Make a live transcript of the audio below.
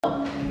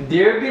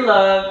Dear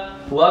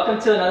beloved, welcome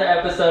to another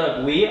episode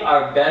of We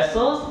Are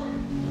Vessels,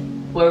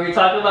 where we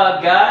talk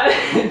about God,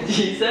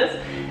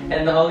 Jesus,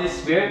 and the Holy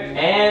Spirit,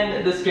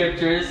 and the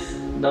scriptures.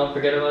 Don't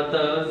forget about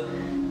those.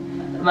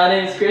 My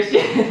name is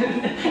Christian.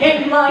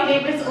 And my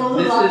name is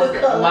Olua. This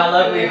is my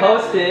lovely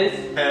hostess.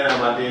 And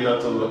I'm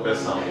Adina to look at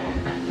someone.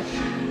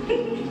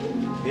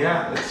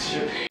 Yeah, it's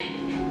true.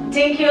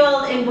 Thank you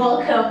all and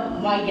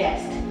welcome my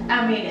guest.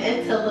 I mean,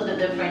 it's a little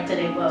different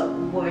today, but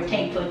we're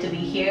thankful to be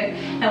here,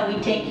 and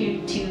we thank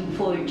you too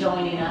for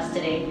joining us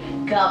today.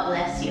 God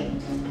bless you.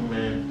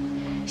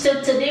 Amen.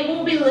 So today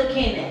we'll be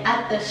looking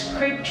at the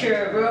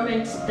scripture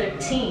Romans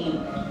 13,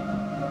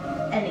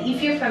 and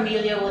if you're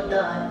familiar with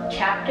the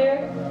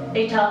chapter,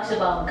 it talks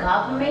about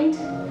government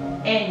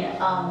and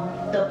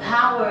the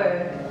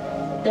power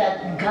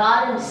that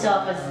God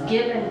Himself has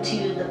given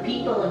to the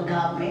people in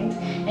government,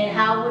 and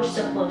how we're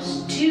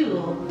supposed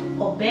to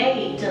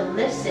obey, to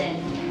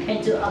listen,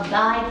 and to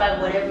abide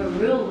by whatever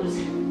rules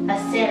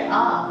are set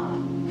up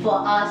for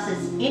us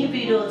as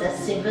individuals, as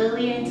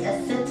civilians,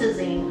 as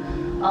citizens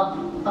of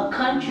a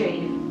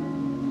country.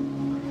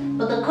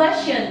 But the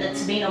question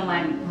that's been on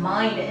my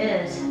mind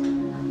is,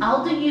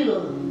 how do you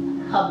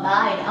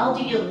abide, how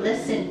do you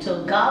listen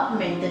to a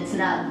government that's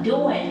not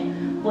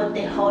doing what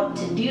they ought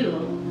to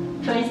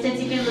do? For instance,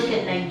 if you look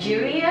at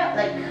Nigeria,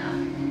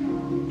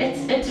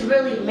 it's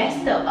really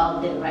messed up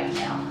out there right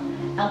now.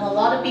 And a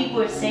lot of people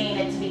are saying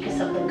it's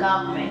because of the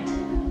government.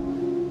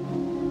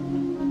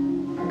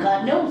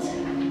 God knows.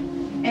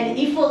 And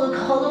if we look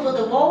all over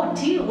the world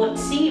too, we'd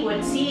see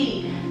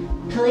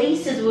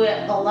places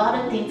where a lot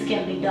of things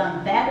can be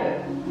done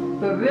better.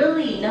 But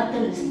really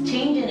nothing is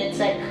changing. It's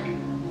like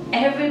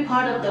every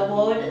part of the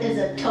world is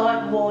a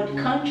third world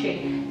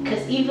country,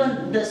 because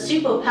even the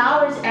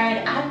superpowers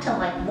aren't acting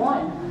like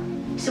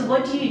one. So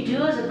what do you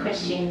do as a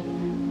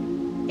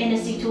Christian in a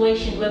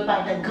situation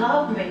whereby the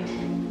government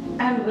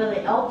aren't really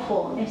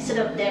helpful? Instead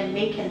of them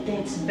making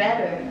things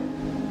better,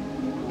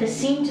 they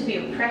seem to be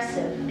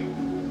oppressive.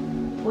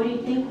 What do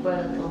you think,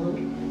 Brother Tolu?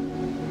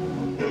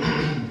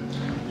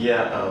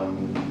 Yeah,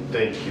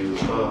 thank you.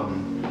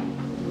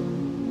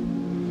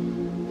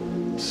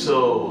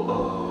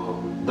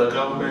 The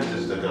government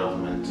is the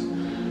government,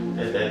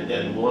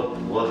 and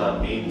what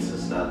that means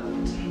is that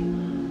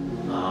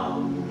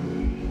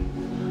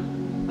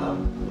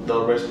the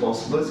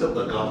responsibility of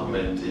the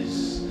government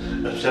is,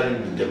 especially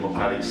in the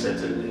democratic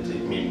setting,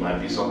 it might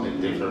be something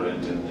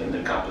different in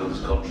the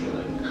capitalist country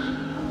like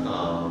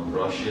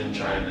Russia,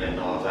 China, and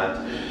all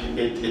that.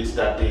 It's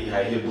that they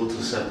are able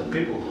to serve the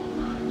people.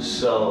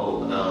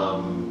 So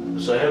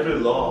every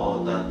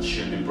law that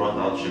should be brought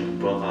out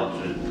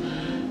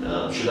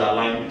should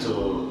align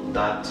to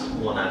that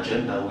one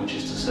agenda, which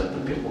is to serve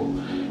the people.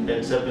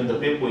 And serving the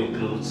people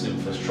includes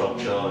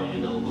infrastructure,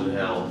 good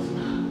health,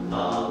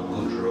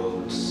 good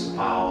roads,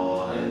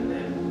 power, and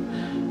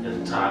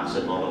tax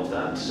and all of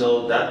that.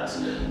 So that's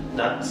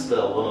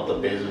one of the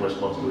basic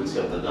responsibilities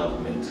of the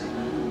government.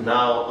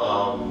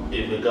 Now,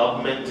 if the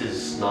government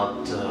is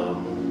not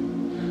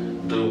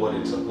doing what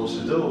it's supposed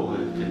to do,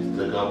 if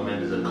the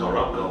government is a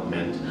corrupt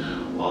government,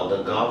 or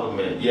the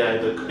government,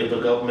 if the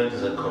government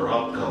is a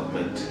corrupt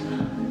government,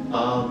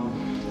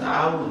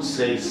 I would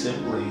say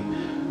simply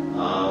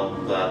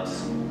that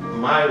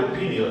my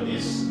opinion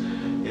is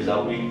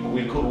that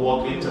we could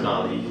work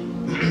internally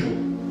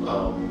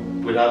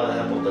without the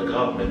help of the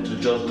government to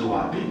just do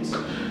our bits.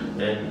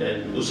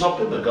 And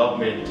something the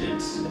government,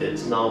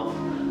 it's not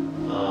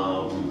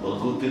a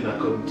good thing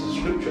according to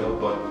scripture,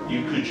 but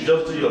you could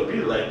just do your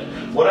bit. Like,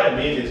 what I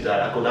mean is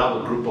that I could have a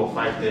group of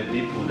 5-10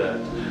 people that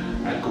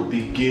I could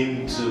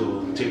begin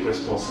to take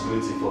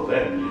responsibility for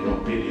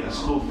them, pay their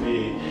school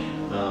fee,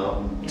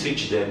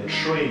 teach them,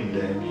 train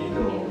them,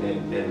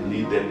 and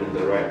lead them in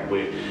the right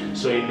way.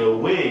 So in a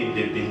way,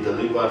 they've been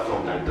delivered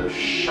from like the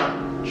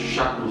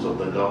shackles of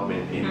the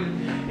government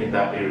in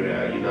that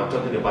area. I'm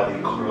talking about the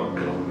corrupt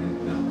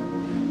government now.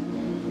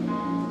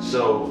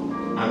 So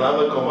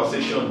another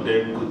conversation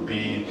then could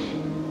be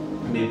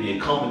maybe a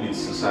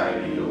communist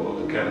society,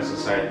 or a kind of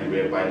society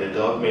whereby the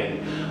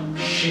government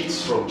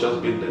shifts from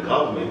just being the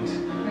government,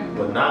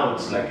 but now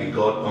it's like a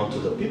god unto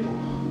the people.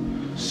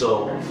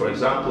 So, for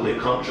example, a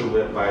country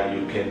whereby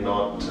you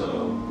cannot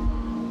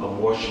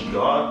worship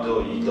God,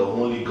 or the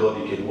only God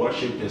you can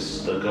worship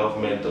is the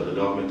government or the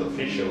government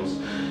officials,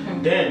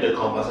 then the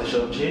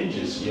conversation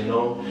changes,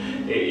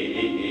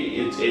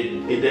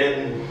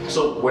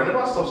 So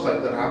whenever stuff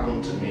like that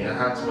happened to me, I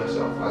asked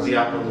myself, has it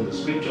happened in the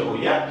scripture? Oh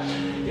yeah,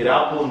 it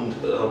happened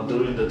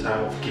during the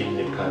time of King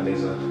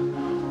Nebuchadnezzar,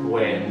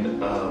 when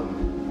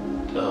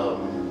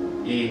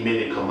he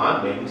made a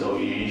commandment, or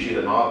he issued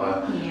an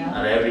order,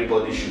 and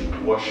everybody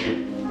should worship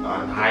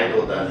an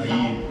idol that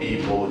he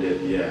molded.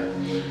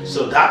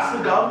 So that's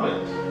the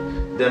government.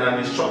 Then an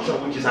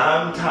instruction which is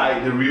anti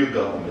the real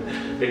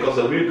government, because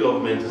the real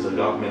government is the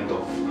government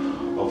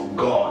of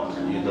God,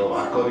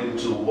 according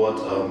to what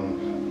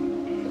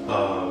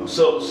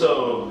so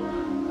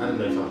I don't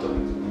know if I'm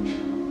talking too much.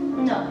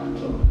 No.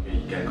 So,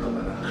 can't call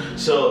that now.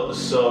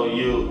 So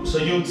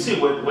you'd see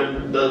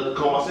when the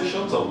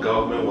conversations of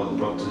government was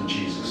brought to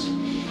Jesus,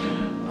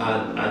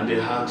 and they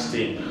asked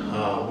him,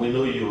 we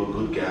know you're a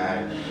good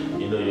guy,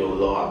 you know you're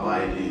law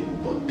abiding,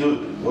 but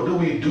dude, what do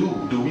we do?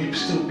 Do we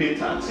still pay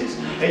taxes?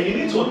 And you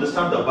need to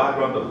understand the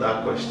background of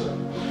that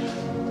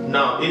question.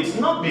 Now, it's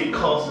not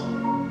because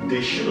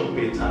they shouldn't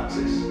pay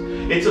taxes.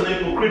 It's an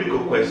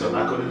hypocritical question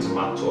according to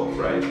Mark 12,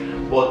 right?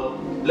 But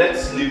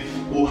let's leave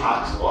who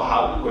asked or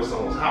how the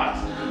question was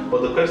asked.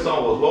 But the question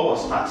was, what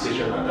was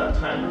taxation at that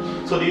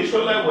time? So the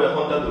Israelites were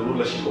under the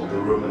rulership of the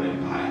Roman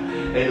Empire,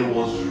 and it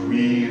was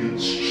real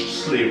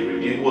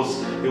slavery. It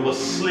was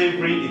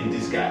slavery in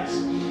disguise.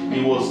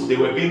 They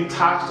were being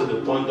taxed to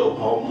the point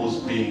of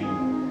almost being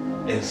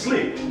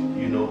enslaved.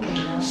 You know,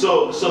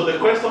 so the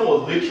question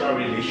was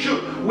literally,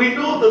 we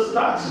know this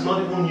tax is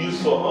not even used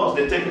for us,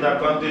 they're taking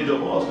advantage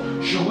of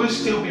us, should we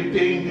still be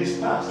paying this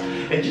tax?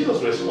 And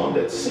Jesus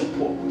responded,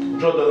 simple,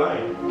 draw the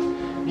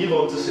line, give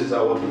unto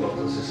Caesar what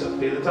belongs to Caesar,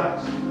 pay the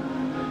tax,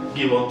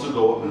 give unto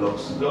God what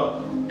belongs to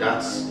God.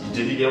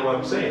 Did you get what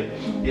I'm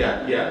saying?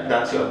 Yeah,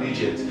 that's your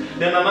allegiance.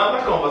 Then another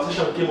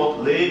conversation came up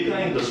later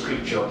in the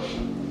scripture,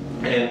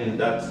 and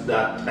that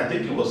I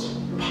think it was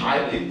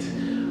Pilate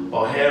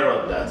or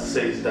Herod that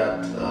says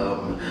that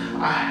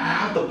I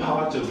have the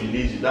power to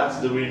release you. That's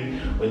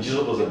during when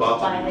Jesus was about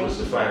to be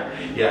crucified.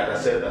 Yeah, that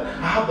said that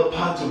I have the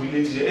power to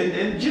release you.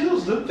 And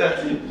Jesus looked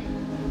at him,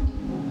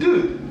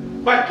 dude,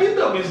 my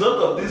kingdom is not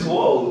of this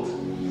world.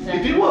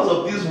 If it was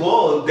of this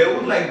world, there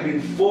would like be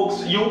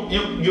folks. You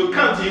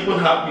can't even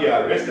have me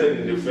arrested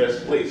in the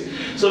first place.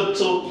 So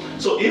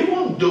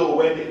even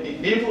though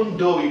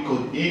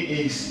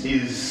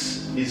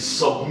his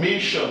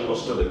submission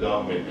was to the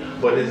government,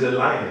 but there's a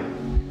line.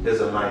 There's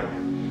a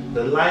line.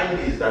 The line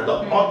is that the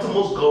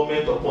utmost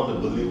government upon the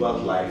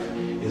believer's life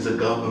is the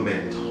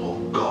government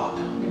of God.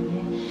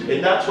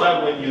 And that's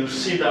why when you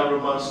see that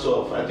Romans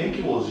 12, I think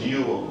it was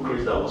you or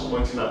Chris that was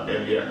pointing out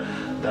earlier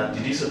that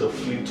did you say the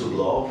flip to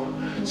love?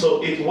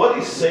 So what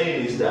it's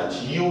saying is that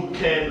you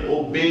can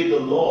obey the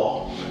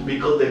law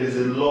because there is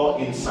a law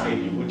inside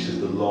you, which is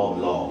the law of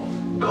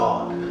love,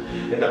 God.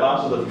 And the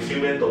Bible says the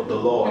fulfillment of the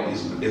law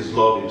is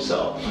love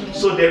himself.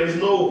 So there is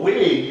no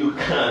way you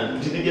can,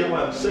 did you get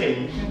what I'm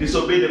saying?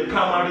 Disobey the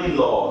primary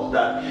law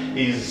that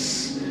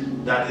is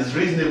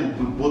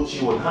reasonable with both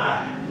you and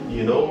I.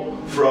 You know,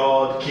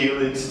 fraud,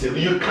 killing,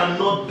 stealing. You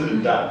cannot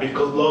do that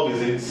because love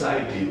is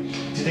inside you.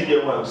 Did you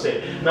get what I'm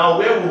saying? Now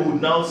where we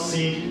would now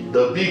see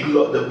the big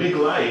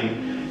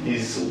line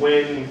is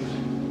when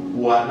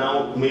we are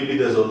now, maybe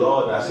there's a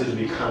law that says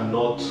we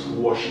cannot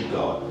worship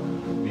God.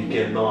 We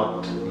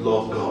cannot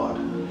love God.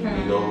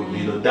 You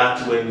know,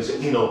 that's when you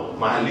say,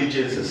 my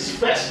allegiance is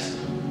first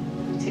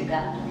to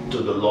God. To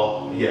the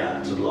law, to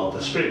the law of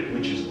the Spirit,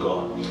 which is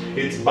God.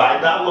 It's by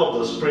that law of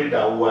the Spirit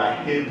that we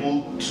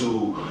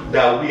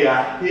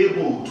are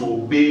able to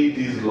obey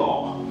this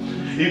law.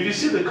 If you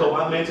see the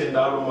commandment in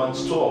that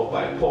Romans 12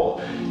 by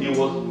Paul, he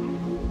was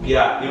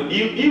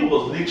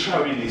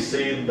literally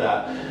saying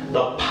that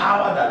the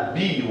power that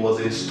be was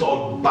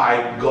installed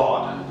by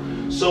God.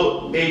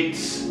 So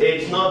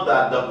it's not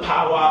that the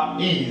power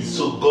is,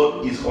 so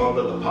God is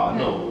under the power.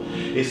 No.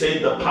 It's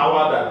saying the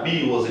power that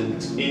be was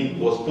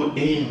put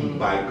in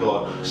by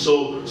God.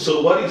 So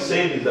what he's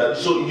saying is that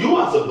so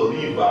you as a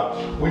believer,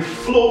 we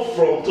flow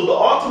to the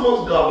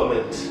utmost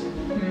government.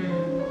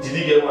 Did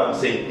you get what I'm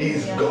saying?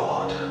 Is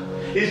God.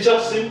 It's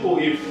just simple.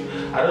 If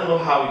I don't know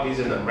how it is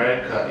in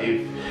America,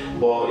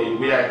 but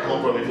where I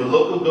come from, if the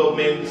local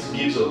government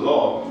gives a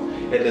law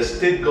and the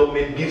state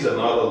government gives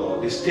another law,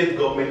 the state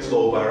government's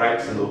law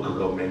overrides the local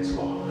government's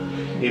law.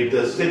 If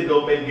the state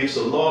government gives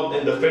a law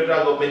and the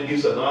federal government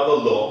gives another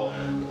law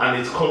and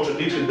it's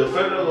contradictory, the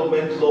federal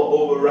government's law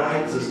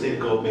overrides the state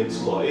government's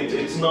law.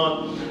 It's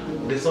not,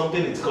 there's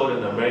something it's called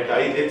in America,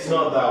 it's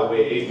not that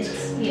way.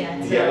 It's the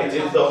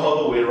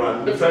other way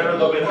around. The federal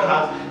government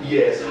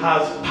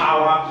has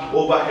power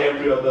over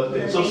every other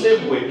thing. So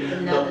same way,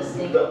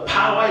 the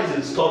power is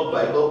installed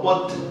by God,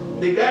 but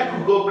the guy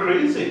could go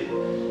crazy,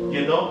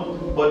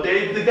 But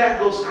the guy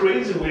goes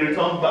crazy, we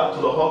return back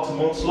to the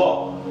utmost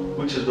law,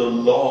 which is the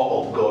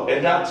law of God.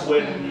 And that's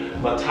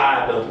when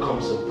martyrdom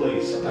comes in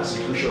place,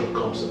 persecution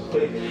comes in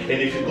place.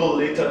 And if you go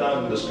later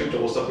down in the scripture,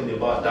 was talking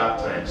about dark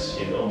times,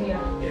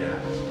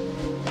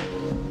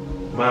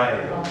 My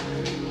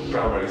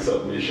primary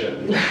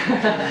submission.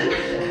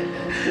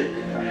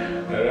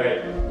 All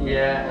right.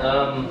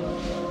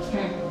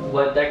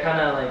 What that kind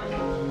of like,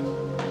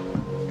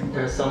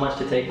 there's so much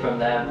to take from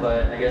that,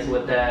 but I guess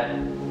what that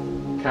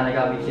kind of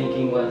got me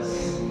thinking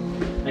was,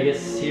 I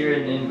guess here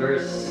in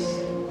verse,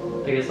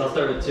 I guess I'll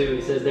start with 2.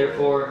 He says,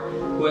 therefore,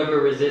 whoever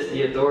resists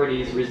the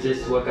authorities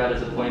resists what God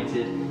has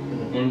appointed,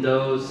 and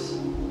those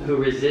who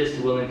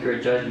resist will incur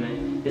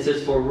judgment. It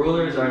says, for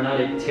rulers are not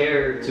a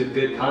terror to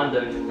good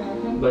conduct,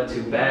 but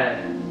to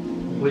bad.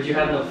 Would you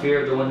have no fear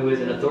of the one who is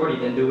in authority,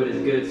 then do what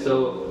is good.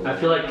 So I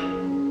feel like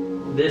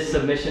this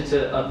submission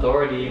to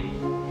authority,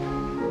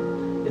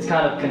 it's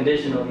kind of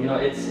conditional.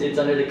 It's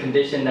under the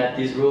condition that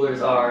these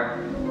rulers are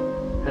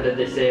how did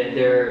they say it?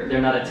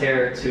 They're not a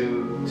terror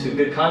to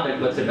good conduct,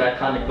 but to bad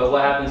conduct. But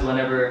what happens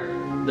whenever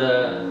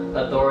the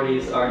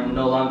authorities are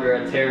no longer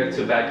a terror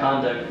to bad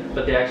conduct,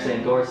 but they actually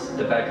endorse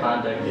the bad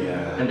conduct,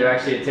 and they're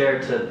actually a terror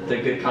to the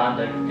good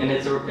conduct? And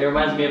it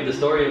reminds me of the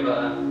story of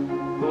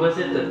who was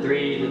it? The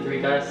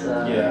three guys.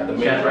 The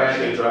Shadrach,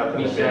 Shadrach,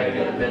 Meshach,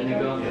 and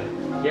Abednego.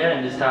 Yeah,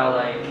 and just how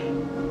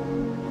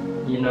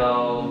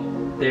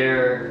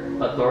their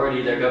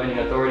authority, their governing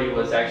authority,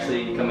 was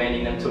actually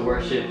commanding them to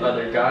worship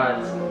other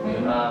gods,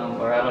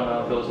 or I don't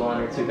know if it was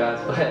one or two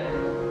gods, but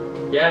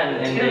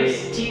and it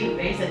was two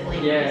basically.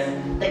 Yeah.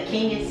 The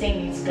king is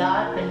saying he's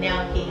God, but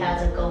now he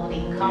has a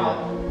golden calf.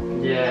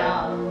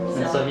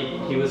 And so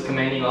he was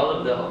commanding all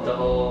of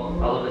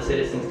the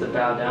citizens to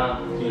bow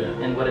down.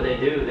 And what did they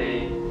do?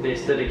 They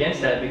stood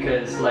against that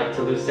because, like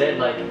Toulouse said,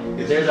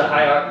 there's a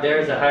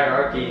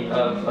hierarchy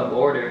of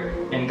order,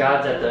 and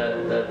God's at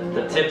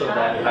the tip of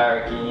that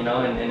hierarchy,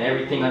 and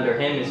everything under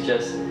him is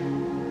just,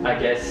 I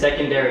guess,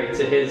 secondary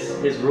to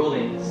his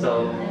ruling.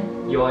 So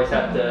you always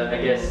have to,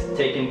 I guess,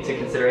 take into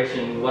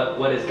consideration what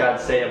does God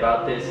say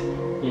about this,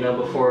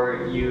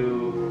 before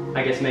you,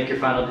 I guess, make your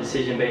final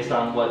decision based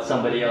on what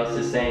somebody else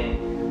is saying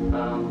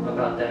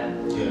about that.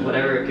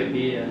 Whatever it could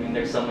be. I mean,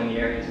 there's so many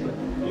areas, but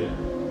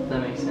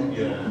that makes sense.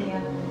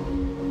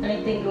 And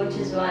I think which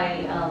is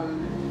why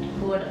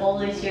we would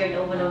always hear it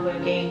over and over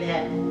again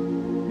that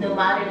no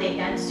matter the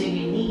answer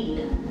you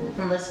need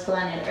from this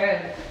planet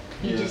Earth,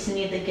 you just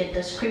need to get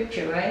the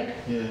scripture, right?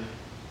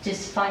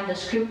 Just find the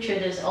scripture.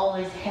 There's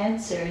always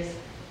answers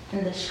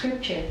in the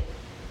scripture.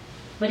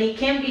 But it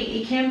can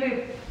be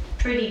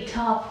pretty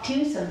tough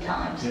too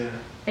sometimes.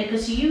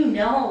 Because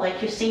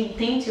like you're saying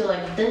things, you're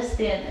like, this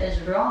thing is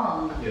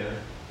wrong.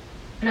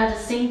 But at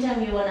the same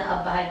time, you want to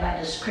abide by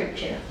the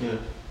scripture.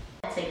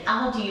 It's like,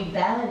 how do you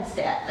balance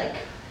that? Like,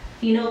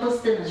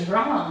 this thing is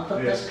wrong,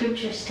 but the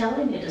scripture is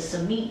telling you to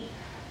submit.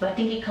 But I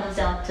think it comes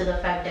down to the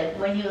fact that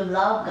when you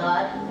love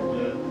God,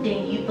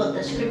 then you put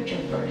the scripture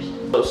first.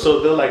 So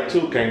there are like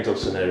two kinds of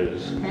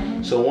scenarios.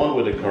 So one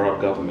with the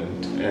corrupt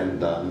government, and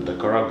the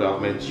corrupt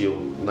government,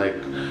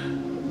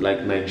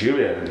 like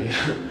Nigeria,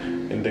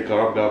 in the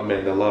corrupt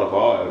government, a lot of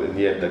oil, and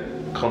yet the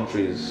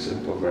country is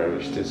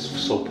impoverished. It's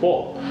so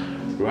poor,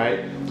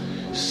 right?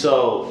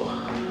 So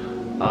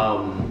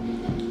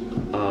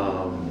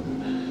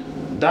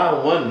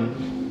that one,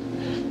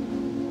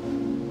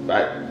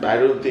 I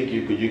don't think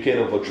you can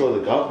overthrow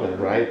the government,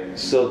 right?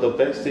 So the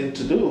best thing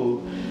to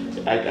do,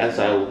 as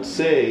I would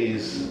say,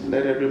 is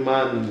let every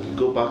man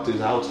go back to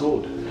his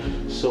household.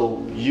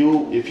 So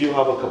if you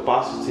have a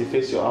capacity,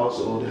 face your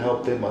household,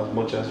 help them as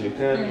much as you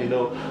can,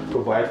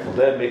 provide for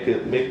them, make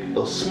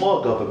a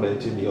small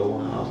government in your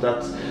own house.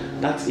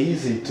 That's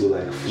easy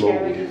to flow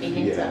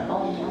with.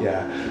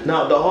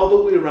 Now the other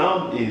way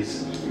around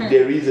is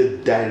there is a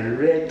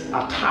direct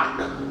attack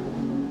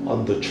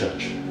on the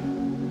church.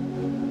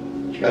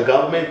 A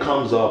government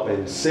comes up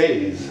and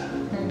says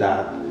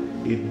that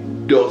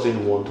it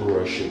doesn't want to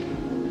worship.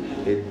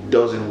 It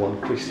doesn't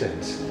want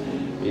Christians.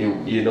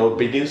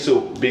 Begins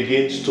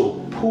to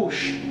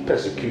push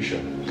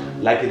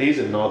persecution, like it is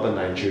in northern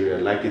Nigeria,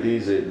 like it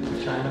is in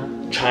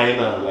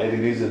China, like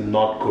it is in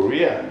North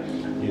Korea,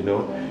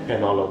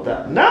 and all of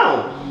that.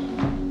 Now,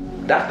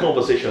 that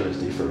conversation is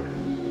different.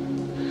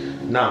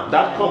 Now,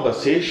 that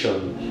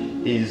conversation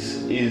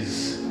is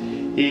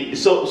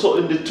so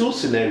in the two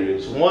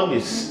scenarios, one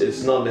is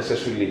it's not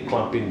necessarily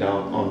clamping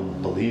down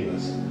on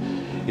believers.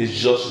 It's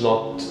just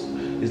not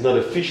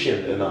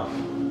efficient enough.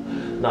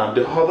 Now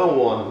the other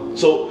one,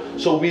 so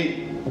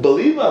we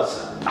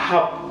believers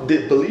are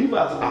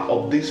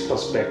of this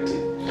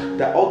perspective.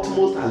 The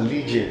utmost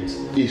allegiance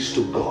is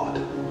to God.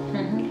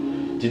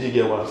 Did you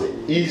get what I'm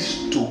saying?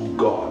 Is to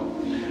God.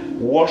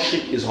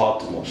 Worship is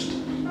utmost.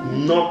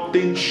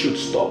 Nothing should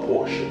stop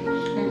worship.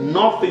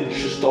 Nothing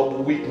should stop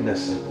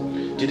witnessing.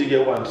 Did you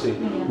get what I'm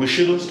saying? We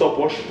shouldn't stop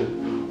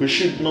worshiping. We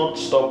should not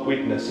stop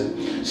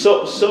witnessing.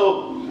 So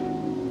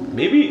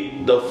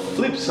maybe the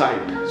flip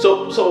side.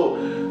 So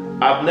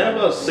I've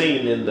never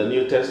seen in the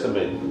New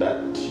Testament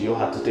that you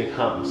had to take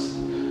arms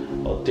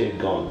or take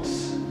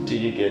guns.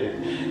 Did you get it?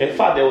 In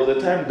fact, there was a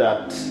time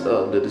that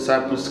the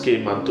disciples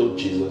came and told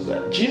Jesus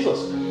that,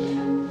 Jesus,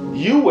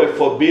 you were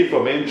forbid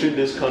from entering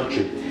this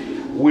country.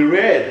 We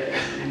read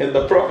in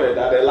the prophet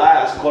that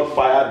Elias caught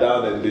fire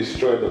down and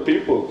destroyed the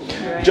people.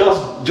 Right.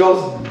 Just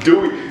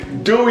do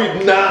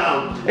it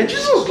now. And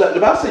Jesus, the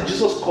Bible said,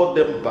 Jesus called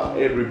them back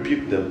and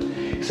rebuked them.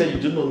 He said, you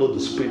do not know the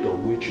spirit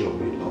of which you are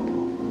made up of.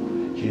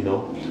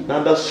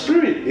 Now the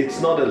spirit, it's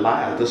not a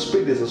liar. The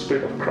spirit is the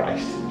spirit of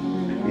Christ.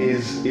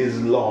 Is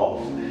love.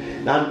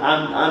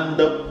 And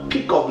the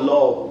peak of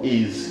love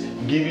is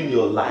giving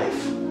your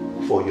life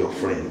for your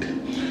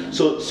friend.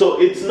 So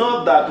it's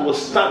not that we're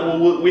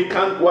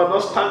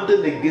not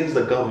standing against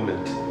the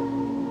government.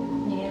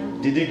 Yeah.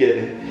 Did you get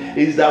it?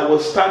 It's that we're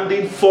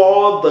standing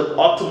for the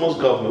utmost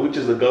government, which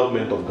is the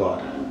government of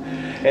God.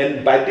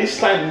 And by this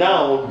time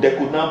now, there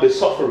could now be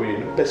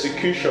suffering,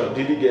 persecution,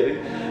 did you get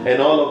it?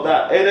 And all of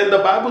that. And then the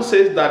Bible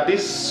says that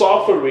this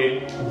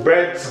suffering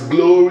brings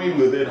glory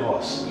within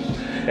us.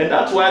 And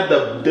that's why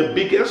the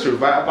biggest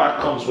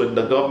revival comes when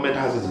the government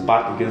has its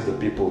back against the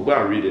people. Go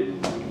and read it.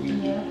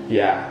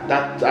 Yeah,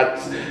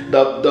 that's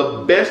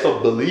the best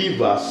of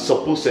believers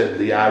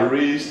supposedly are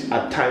raised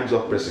at times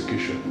of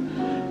persecution,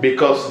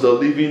 because they're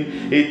living.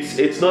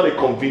 It's not a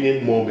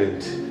convenient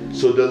moment,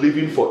 so they're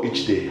living for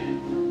each day.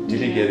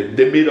 Did you get it?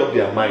 They made up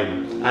their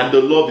mind, and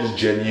the love is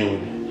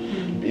genuine.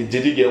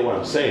 Did you get what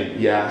I'm saying?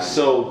 Yeah.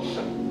 So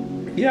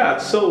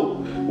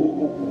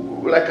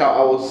like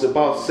I was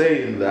about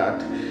saying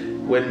that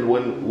when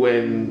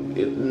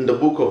in the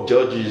book of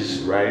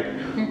Judges, right,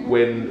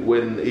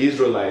 when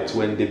Israelites,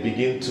 when they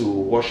begin to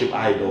worship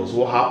idols,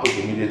 what happens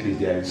immediately?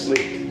 They are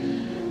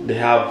enslaved. They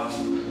have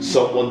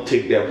someone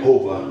take them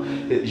over,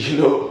 you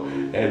know,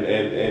 and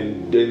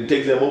then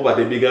takes them over.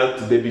 They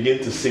begin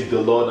to seek the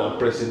Lord and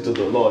press into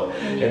the Lord,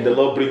 and the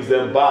Lord brings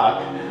them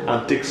back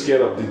and takes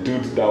care of the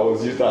dude that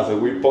was used as a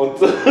weapon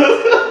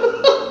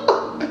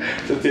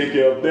to take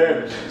care of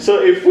them.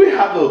 So if we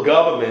have a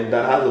government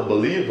that has a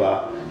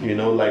believer,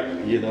 like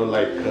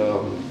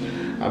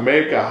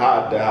America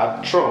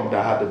had Trump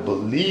that had a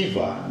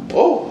believer.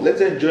 Oh,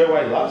 let's enjoy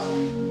while it lasts.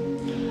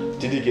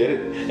 Did you get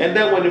it? And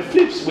then when it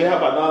flips, we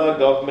have another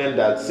government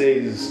that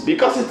says,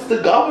 because it's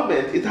the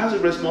government, it has a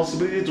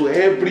responsibility to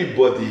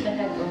everybody.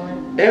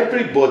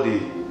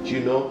 Everybody,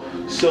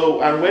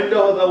 So, and when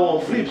the other one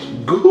flips,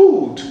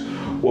 good.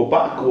 We're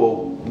back.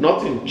 Well,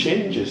 nothing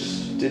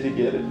changes. Did you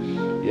get it?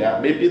 Yeah,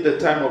 maybe the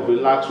time of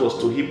relax was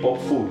to heap up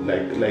food,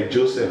 like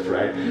Joseph,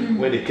 right?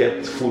 When he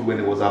kept food when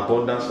it was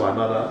abundance for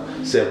another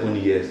 7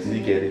 years. Did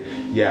you get it?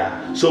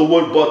 Yeah. So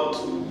what? But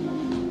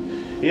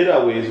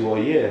either ways,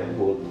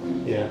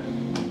 yeah.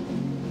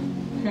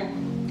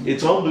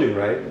 It's humbling,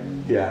 right?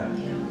 Yeah.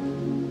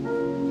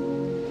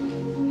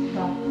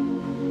 Well,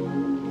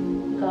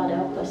 God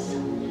help us.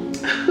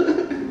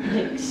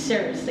 Like,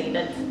 seriously,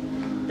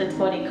 that's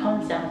what it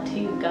comes down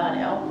to. God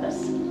help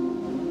us.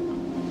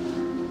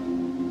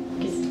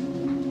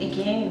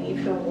 Again,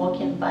 if you're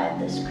walking by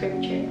the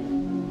scripture,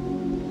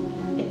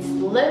 it's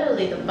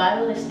literally the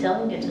Bible is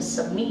telling you to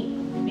submit,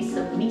 be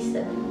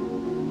submissive.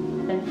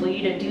 And for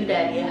you to do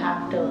that, you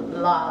have to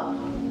love.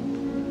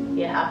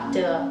 You have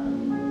to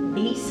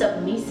be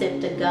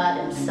submissive to God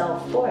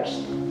Himself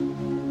first,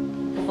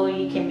 before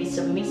you can be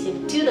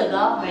submissive to the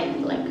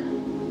government,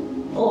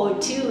 or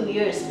to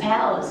your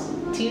spouse,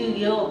 to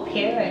your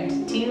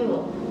parent,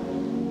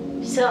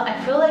 So I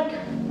feel like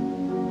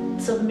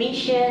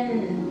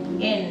submission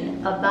in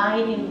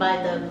abiding by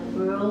the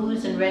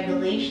rules and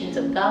regulations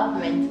of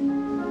government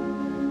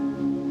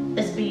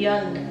is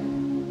beyond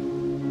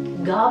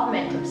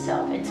government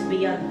itself. It's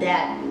beyond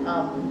that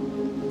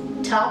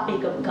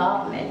topic of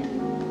government.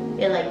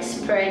 It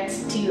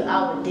spreads to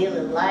our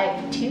daily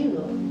life too.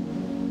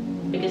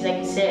 Because like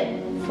you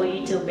said, for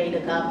you to obey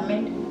the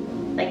government,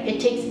 it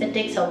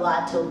takes a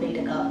lot to obey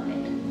the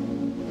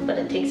government, but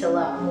it takes a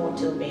lot more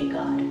to obey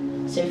God.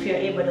 So if you're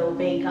able to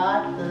obey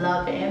God,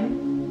 love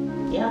Him,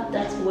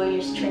 that's where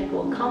your strength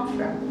will come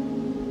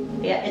from.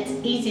 Yeah, it's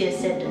easier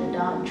said than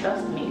done,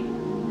 trust me.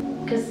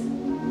 Because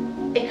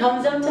it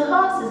comes down to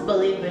us as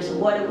believers.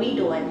 What are we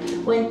doing?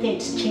 When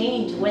things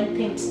change, what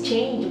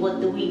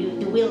do we do?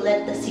 Do we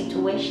let the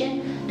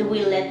situation, do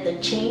we let the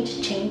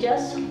change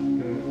us?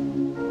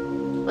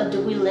 Or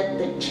do we let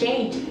the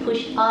change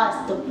push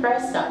us to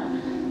press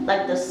on?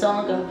 Like the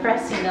song, I'm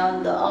pressing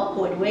on the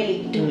upward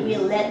way. Do we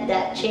let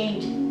that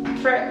change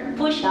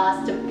push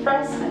us to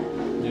press on?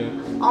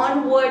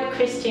 Onward,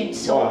 Christian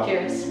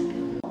soldiers.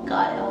 Wow.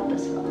 God help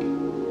us, Lord.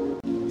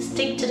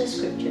 Stick to the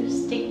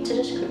scriptures. Stick to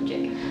the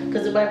scripture.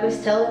 Because the Bible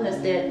is telling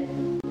us that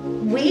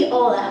we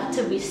all have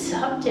to be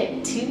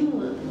subject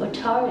to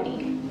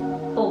authority.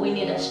 But we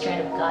need the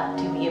strength of God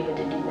to be able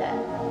to do that.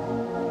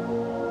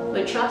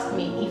 But trust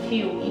me, if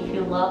you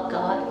love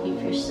God,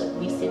 if you're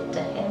submissive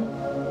to Him,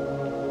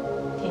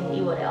 then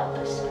He would help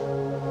us.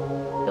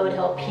 It would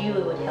help you,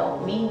 it would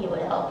help me, it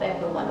would help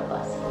every one of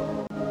us.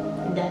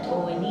 And that's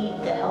what we need,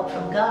 the help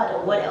from God.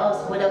 Or what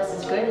else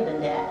is greater than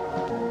that?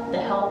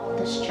 The help,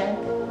 the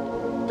strength,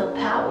 the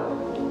power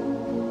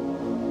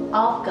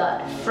of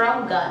God,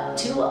 from God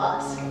to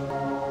us,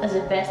 is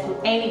the best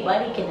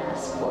anybody can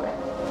ask for.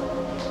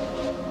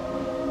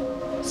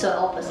 So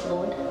help us,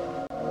 Lord.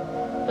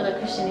 Brother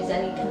Christian, is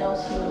there anything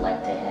else you would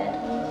like to add?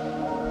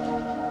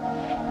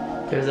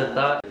 There's a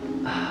thought.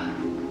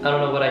 I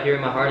don't know, what I hear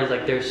in my heart is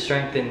there's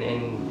strength in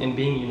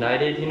being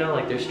united,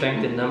 there's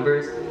strength in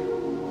numbers.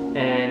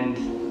 And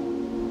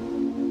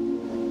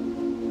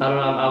I don't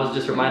know, I was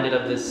just reminded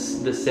of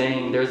this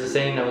saying. There's a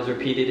saying that was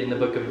repeated in the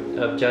book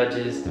of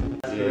Judges.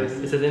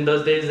 It says, in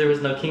those days there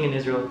was no king in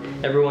Israel.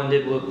 Everyone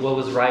did what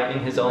was right in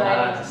his own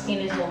eyes. In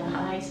his own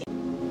eyes.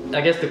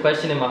 I guess the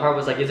question in my heart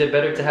was is it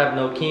better to have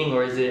no king,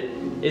 or is it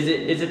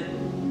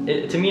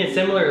to me it's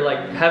similar,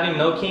 having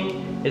no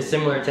king is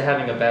similar to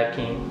having a bad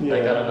king.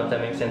 I don't know if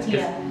that makes sense.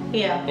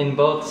 Yeah. In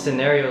both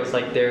scenarios,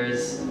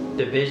 there's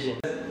division.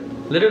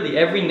 Literally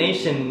every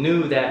nation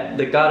knew that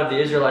the God of the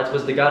Israelites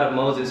was the God of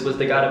Moses, was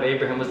the God of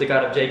Abraham, was the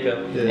God of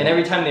Jacob. And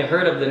every time they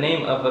heard of the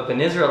name of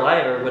an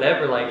Israelite or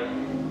whatever,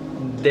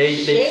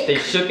 they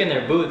shook in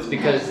their boots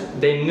because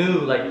they knew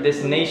like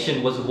this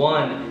nation was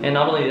one, and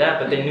not only that,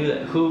 but they knew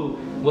that who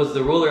was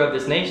the ruler of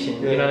this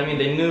nation. You know what I mean?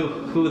 They knew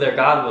who their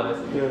God was.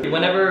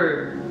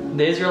 Whenever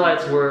the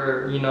Israelites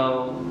were, you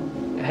know,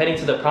 heading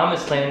to the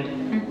promised land,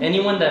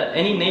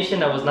 any nation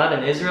that was not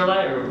an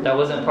Israelite or that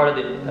wasn't part of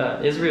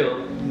the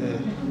Israel,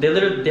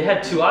 they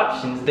had two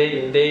options.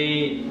 They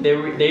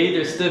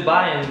either stood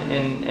by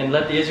and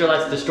let the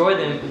Israelites destroy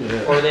them,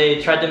 or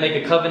they tried to make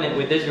a covenant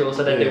with Israel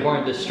so that they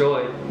weren't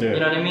destroyed. You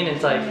know what I mean?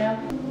 It's like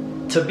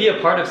to be a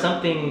part of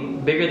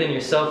something bigger than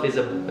yourself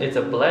it's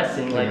a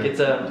blessing. Like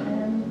it's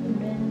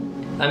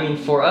I mean,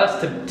 for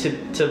us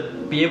to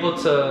be able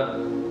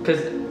to,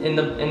 because in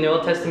the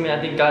Old Testament, I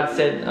think God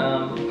said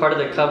part of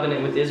the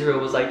covenant with Israel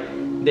was like,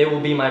 they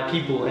will be my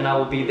people and I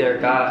will be their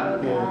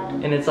God.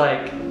 And it's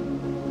like,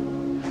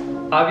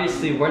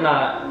 obviously we're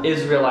not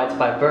Israelites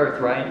by birth,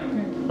 right?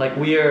 Like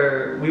we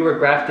were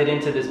grafted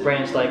into this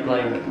branch, like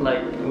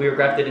we were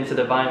grafted into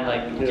the vine,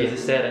 like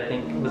Jesus said. I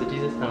think, was it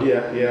Jesus? No.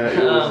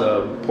 It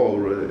was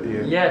Paul.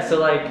 So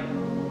like,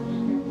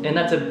 and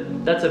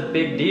that's a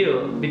big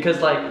deal,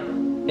 because like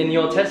in the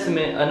Old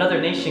Testament, another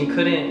nation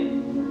couldn't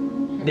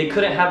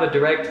have a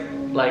direct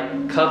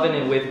like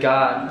covenant with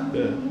God.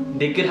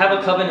 They could have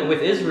a covenant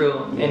with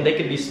Israel, and they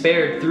could be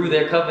spared through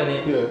their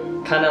covenant,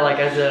 kind of like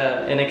as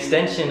an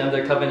extension of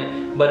their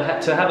covenant.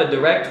 But to have a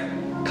direct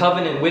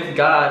covenant with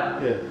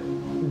God,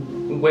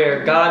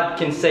 where God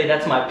can say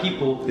that's my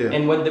people,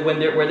 and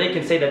where they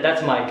can say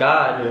that's my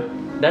God,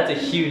 that's a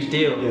huge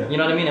deal. You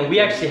know what I mean? And we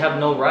actually have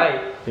no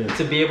right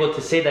to be able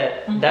to say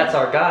that that's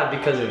our God,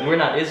 because we're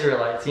not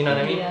Israelites. You know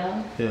what I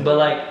mean? But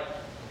like,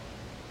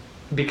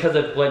 because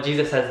of what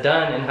Jesus has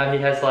done and how he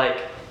has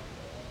like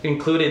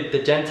included the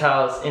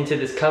Gentiles into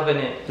this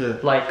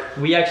covenant, like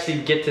we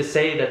actually get to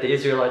say that the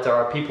Israelites are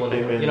our people now.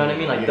 You know what I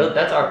mean? Like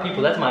that's our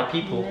people, that's my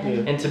people,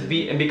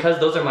 and because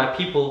those are my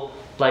people,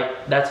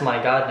 like that's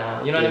my God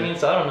now. You know what I mean?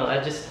 So I don't know,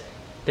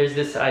 there's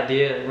this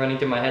idea running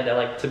through my head that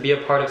like to be a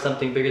part of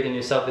something bigger than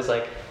yourself is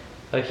like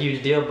a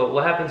huge deal. But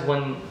what happens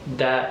when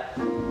that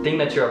thing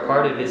that you're a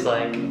part of is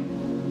like, I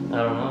don't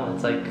know,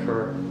 it's like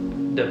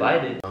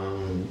divided?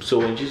 So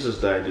when Jesus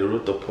died, they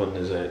wrote upon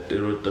his head, they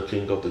wrote the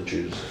King of the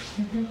Jews.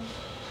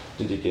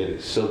 Did you get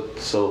it?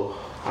 So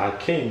our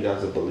King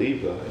as a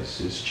believer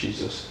is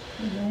Jesus.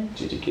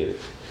 Did you get it?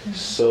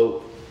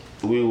 So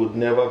we would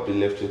never be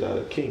left without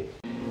a king.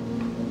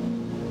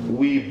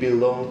 We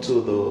belong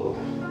to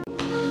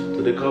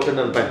the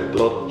covenant by the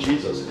blood of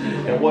Jesus.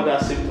 And what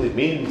that simply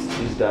means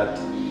is that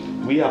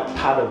we are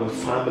part of a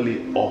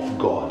family of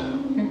God.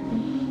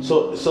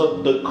 So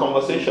the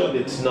conversation,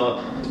 it's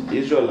not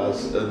Israel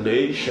as a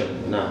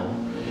nation now,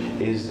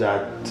 is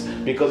that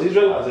because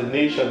Israel as a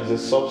nation is a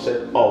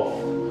subset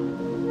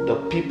of the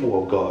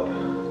people of God,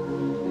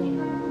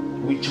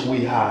 which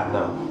we are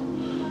now.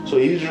 So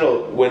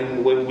Israel,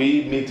 when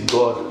we meet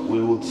God,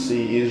 we will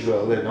see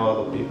Israel and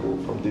other people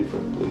from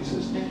different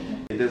places.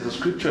 There's a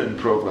scripture in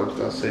Proverbs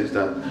that says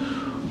that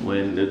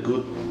when a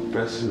good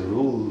person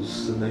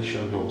rules, the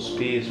nation knows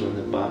peace. When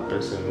a bad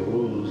person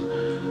rules,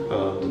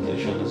 the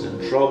nation is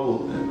in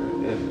trouble,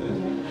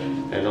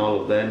 and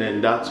all of that.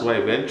 And that's why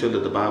eventually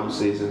the Bible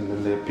says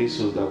in the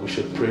epistles that we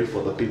should pray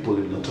for the people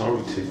in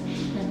authority.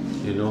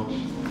 You know,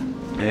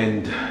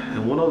 and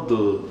one of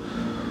the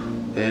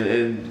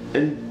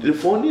and the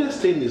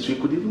funniest thing is we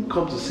could even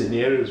come to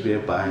scenarios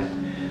whereby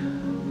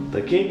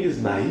the king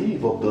is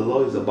naive of the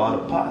law is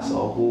about to pass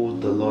or who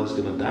the law is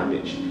going to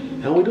damage.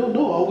 And we don't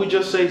know. All we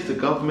just say is the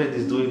government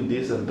is doing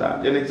this and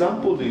that. An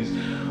example is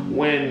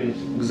when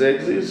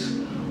Xerxes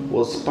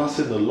was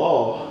passing a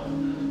law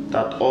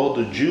that all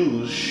the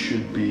Jews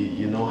should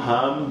be,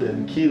 harmed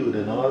and killed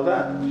and all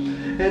that.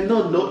 And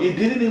no, he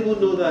didn't even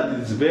know that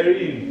his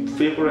very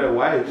favorite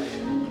wife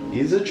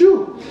is a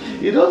Jew.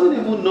 He doesn't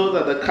even know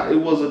that it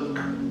was a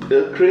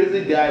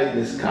crazy guy in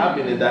his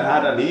cabinet that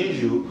had an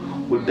issue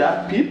with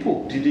that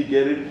people. Did you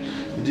get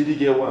it? Did you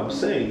get what I'm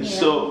saying?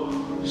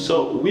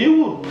 So we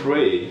would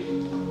pray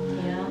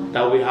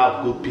that we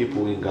have good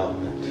people in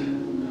government.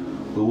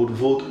 We would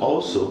vote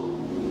also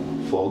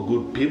for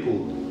good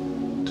people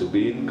to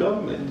be in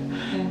government.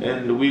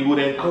 And we would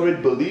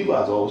encourage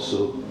believers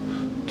also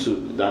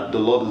that the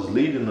Lord is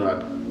leading,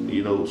 that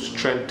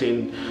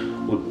strengthen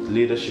with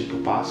leadership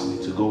capacity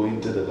to go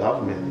into the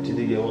government. Did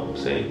you get what I'm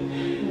saying?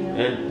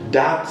 And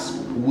that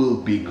will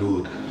be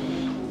good.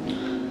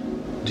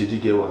 Did you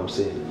get what I'm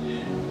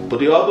saying? But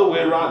the other way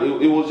around,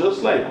 it was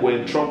just like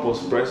when Trump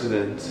was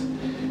president,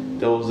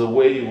 there was a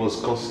way he was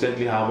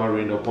constantly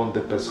hammering upon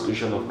the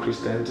persecution of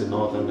Christians in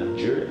northern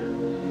Nigeria.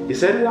 He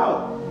said it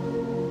out,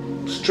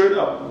 straight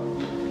up.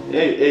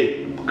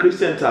 Hey,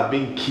 Christians are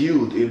being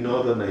killed in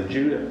northern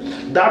Nigeria.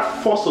 That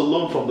force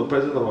alone from the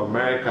President of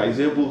America is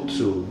able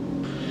to,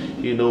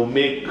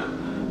 make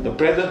the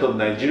President of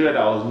Nigeria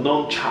that was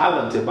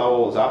nonchalant about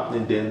what was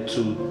happening then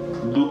to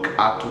look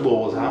at what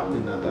was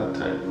happening at that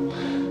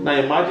time. Now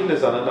imagine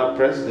there's another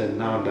president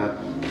now that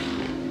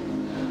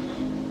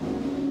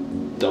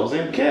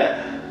doesn't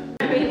care.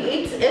 I mean,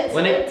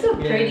 it's a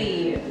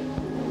pretty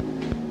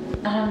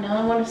I don't know,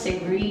 I want to say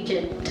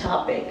rigid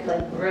topic,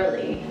 like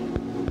really.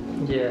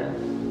 Yeah.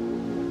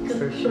 'Cause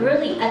For sure.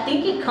 really, I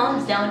think it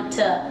comes down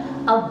to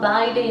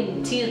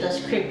abiding to the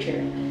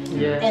scripture.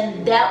 Yeah.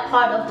 And that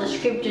part of the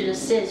scripture that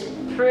says,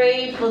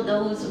 pray for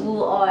those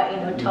who are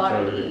in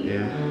authority.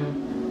 Yeah.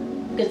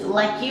 Because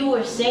like you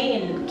were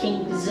saying,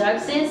 King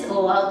Xerxes,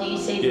 or how do you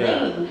say his Yeah.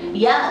 name?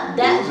 Yeah,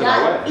 that He wasn't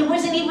aware. it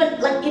wasn't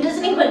even like it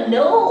doesn't even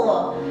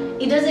know.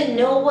 It doesn't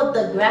know what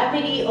the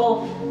gravity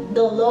of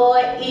the law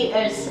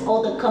is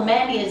or the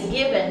command is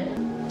given.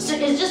 So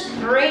it's just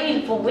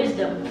praying for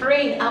wisdom,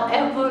 praying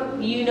however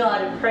you know how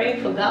to pray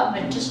for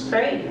government, just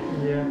pray.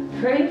 Yeah.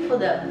 Pray for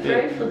them,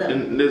 pray for them.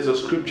 And there's a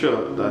scripture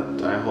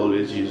that I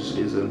always use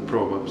is in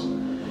Proverbs.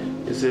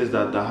 It says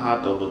that the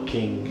heart of a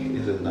king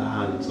is in the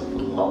hands of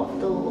the Lord. Of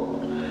the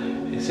Lord.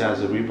 It says as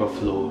the river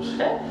flows,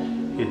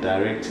 he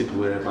directs it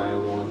wherever he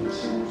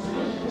wants.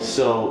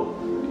 So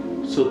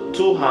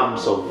two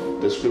arms of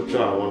the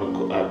scripture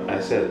I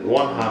said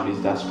one arm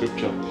is that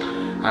scripture.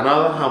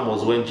 Another arm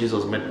was when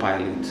Jesus met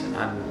Pilate,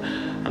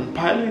 and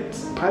Pilate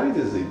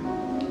is a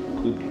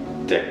good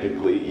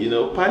technically,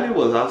 Pilate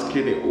was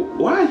asking him,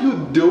 why are you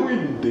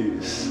doing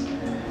this?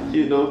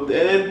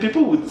 And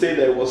people would say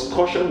that it was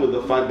caution with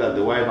the fact that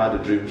the wife had a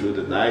dream through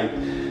the night,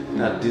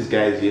 that this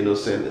guy is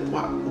innocent.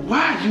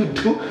 Why are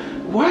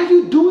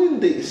you doing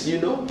this?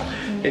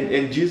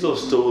 And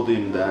Jesus told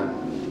him that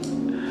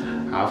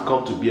I've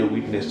come to be a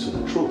witness to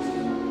the truth.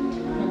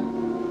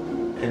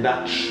 And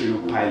that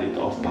threw Pilate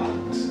off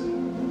balance.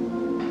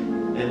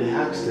 And he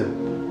asked him,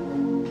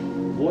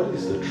 what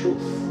is the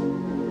truth?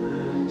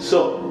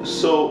 So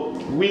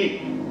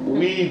we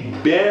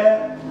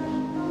bear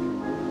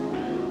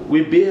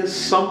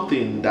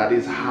something that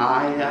is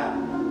higher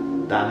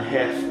than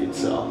earth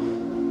itself.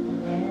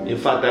 In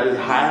fact, that is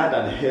higher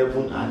than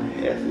heaven and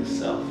earth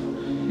itself.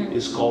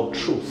 It's called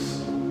truth.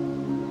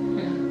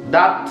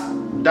 That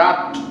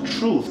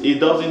truth, it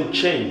doesn't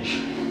change.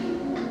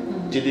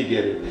 Did you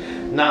get it?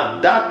 Now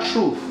that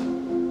truth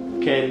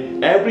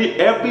can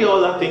every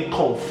other thing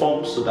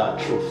conforms to that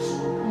truth.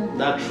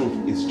 That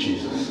truth is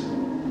Jesus.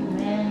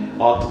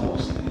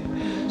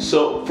 Ultimately.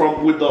 So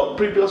with the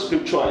previous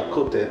scripture I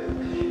quoted,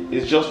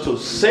 it's just to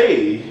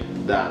say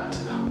that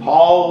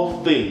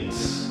all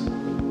things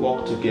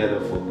work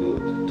together for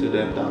good to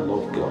them that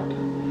love God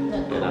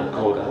and are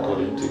called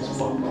according to his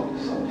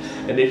purpose.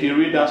 And if you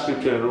read that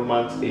scripture in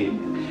Romans 8,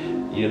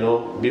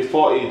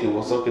 before it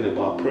was talking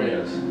about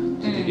prayers.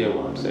 Did you get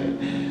what I'm saying?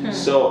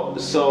 So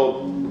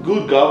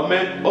good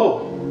government,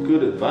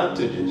 good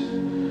advantages.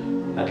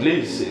 At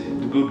least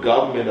good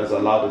government has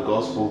allowed the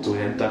gospel to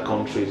enter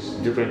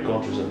different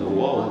countries in the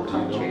world.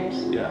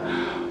 Yeah.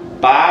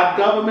 Bad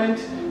government,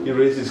 it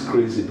raises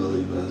crazy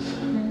believers.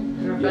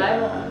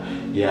 Revival.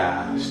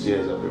 Yeah,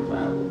 stirs up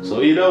revival.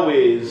 So either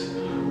ways,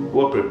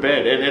 we're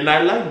prepared. And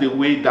I like the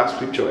way that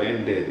scripture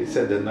ended. It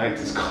said the night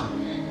is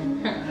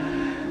coming.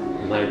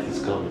 The night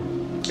is coming.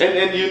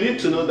 And you need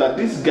to know that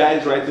these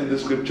guys writing the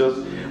scriptures,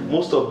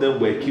 most of them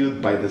were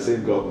killed by the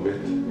same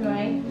government.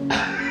 Right.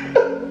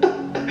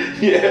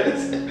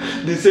 Yes.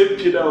 The same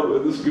Peter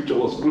when the scripture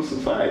was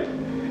crucified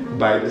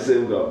by the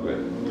same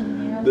government.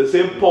 Yeah. The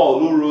same Paul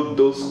who wrote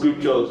those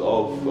scriptures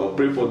of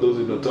pray for those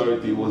in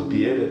authority was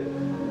beheaded.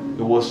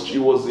 He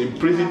was in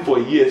prison for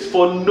years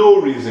for no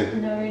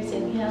reason. No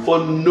reason, yeah. For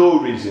no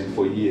reason,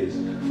 for years.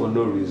 For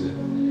no reason.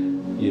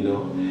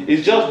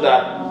 It's just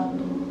that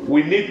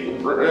we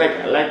need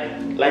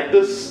like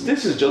this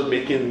is just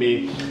making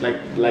me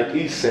like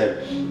he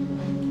said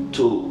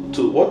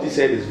to what he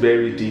said is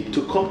very deep,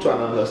 to come to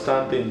an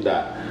understanding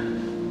that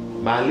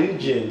my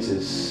allegiance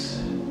is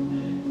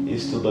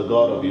to the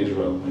God of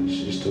Israel,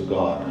 is to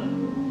God.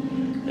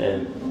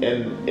 And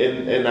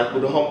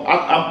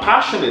I'm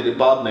passionate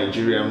about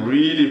Nigeria. I'm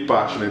really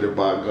passionate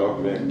about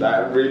government.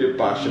 I'm really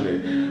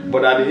passionate.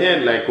 But at the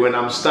end, like when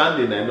I'm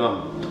standing, I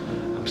know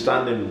I'm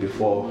standing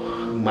before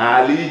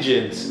my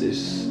allegiance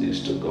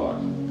is to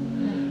God.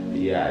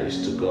 Yeah,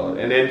 it's to God.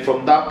 And then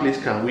from that place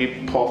can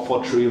we pour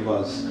forth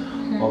rivers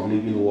of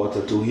living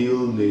water to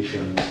heal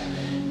nations.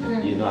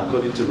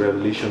 According to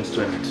Revelations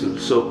 22.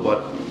 So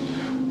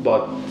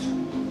but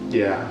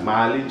yeah,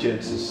 my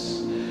allegiance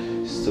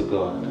is to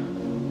God.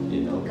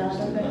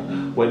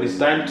 When it's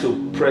time to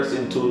press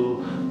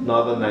into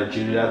northern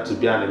Nigeria to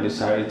be an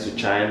emissary to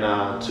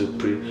China, to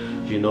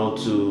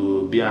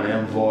be an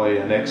envoy,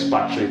 an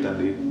expatriate,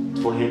 and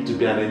for him to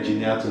be an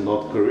engineer to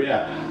North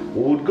Korea,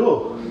 we would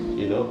go.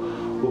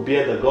 We'll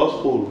bear the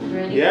gospel.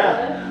 Really?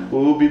 Yeah, we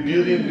will be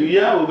building.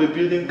 Yeah, we'll be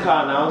building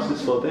car and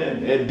houses for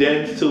them, and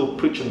then still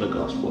preaching the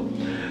gospel.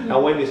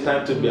 And when it's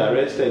time to be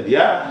arrested, we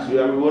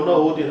will not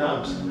hold in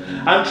hands.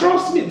 And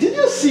trust me, did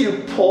you see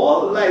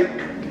Paul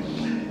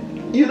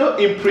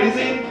in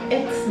prison?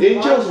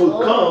 Angels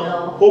would come,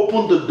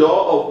 open the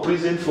door of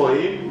prison for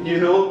him.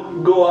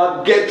 Go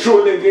out, get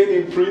thrown again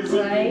in prison,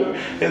 right.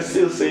 And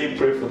still saying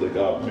pray for the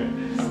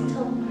government.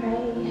 Still pray.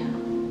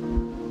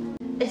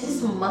 It's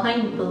just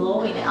mind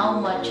blowing how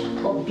much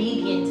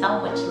obedience, how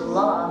much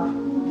love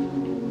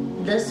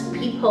these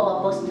people,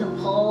 Apostle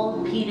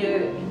Paul,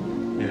 Peter,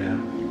 Yeah,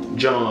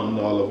 John,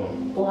 all of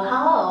them.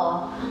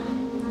 Wow.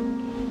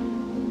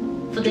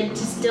 For them to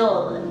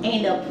still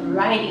end up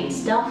writing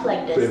stuff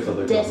like Pray this for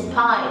the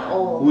despite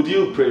all. Would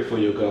you pray for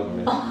your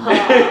government?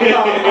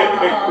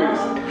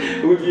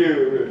 Would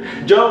you?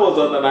 John was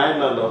on an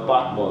island of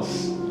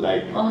Patmos.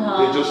 Like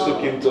they just took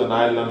him to an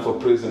island for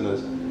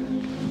prisoners.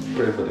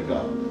 Pray for the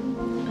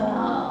government.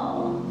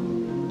 Wow.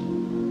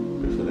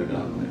 Pray for the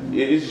government.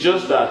 It's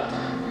just that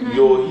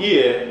you're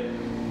here,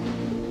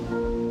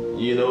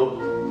 you know,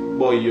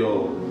 but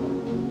your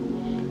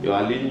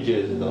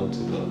allegiance is not to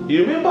God.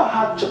 You remember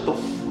how chapter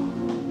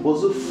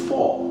was it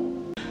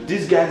 4?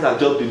 These guys have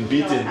just been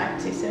beaten.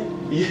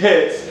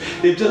 Yes,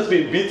 they've just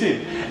been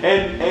beaten,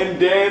 and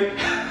then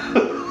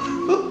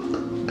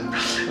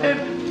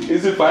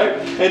is it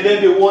 5? And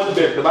then they warned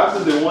them. The Bible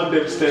says they warned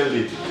them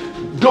sternly.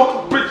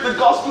 Don't preach the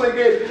gospel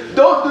again.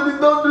 Don't do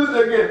this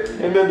again.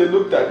 And then they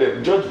looked at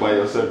them. Judge by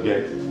yourself,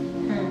 guys.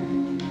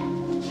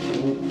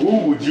 Who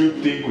would you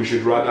think we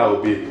should rather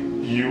obey?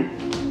 You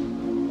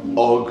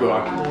or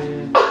God?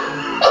 And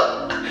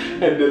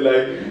they're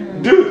like,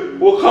 dude,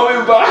 we're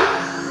coming back.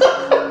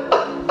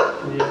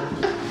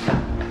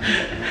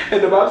 And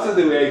the Bible says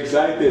they were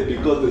excited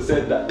because they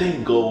said that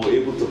thank God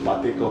we're able to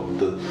partake of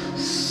the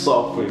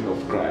suffering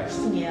of Christ.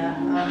 Yeah.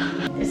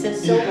 It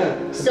says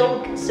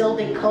so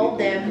they called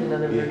them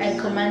and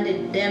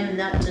commanded them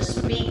not to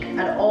speak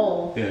at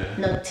all,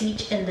 nor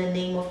teach in the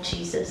name of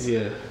Jesus.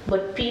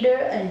 But Peter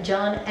and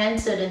John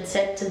answered and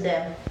said to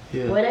them,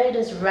 whether it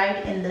is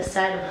right in the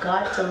sight of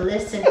God to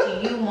listen to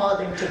you more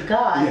than to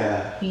God,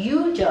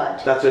 you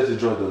judge. That's where to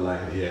draw the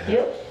line.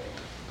 Yep.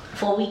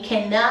 For we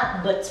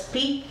cannot but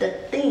speak the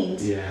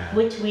things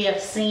which we have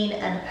seen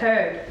and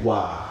heard.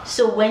 Wow.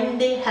 So when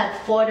they had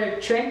further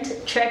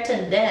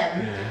threatened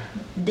them,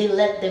 they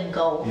let them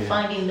go,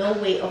 finding no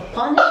way of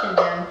punishing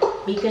them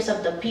because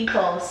of the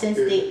people, since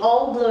they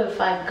all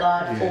glorified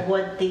God for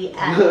what they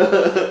had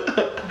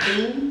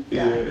been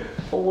done.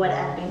 For what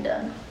had been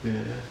done.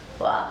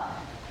 Wow.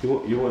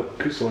 You want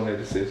Chris wanted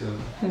to say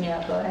something?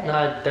 Yeah, go ahead.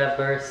 No, that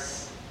verse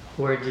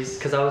where Jesus,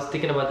 because I was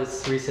thinking about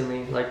this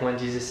recently, like when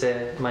Jesus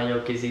said, "My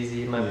yoke is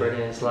easy, my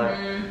burden is light."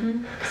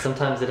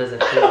 Sometimes it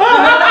doesn't feel. It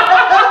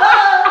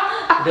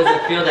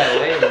doesn't feel that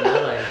way, you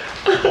know, like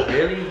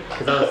really,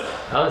 because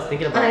I was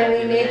thinking about that the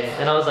other day,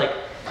 and I was like,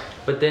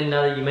 but then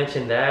now that you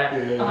mentioned that,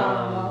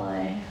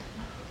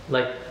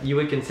 like you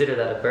would consider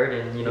that a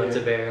burden, you know, to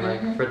bear,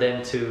 like for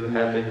them to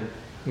have been,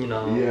 you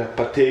know,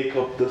 partake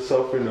of the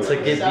suffering of to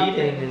get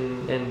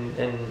beaten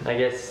and I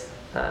guess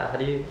how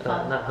do you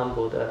not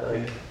humbled,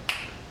 like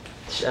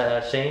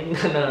shame.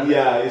 No.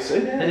 Yeah, it's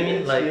I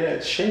mean, like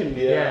it's shame.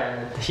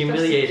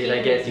 Humiliated,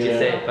 I guess you could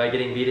say, by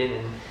getting beaten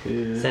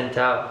and sent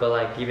out. But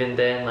like even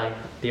then, like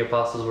the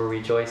apostles were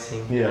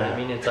rejoicing. You know what I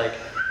mean? It's like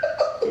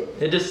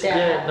it just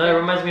it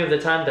reminds me of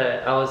the time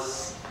that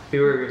we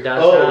were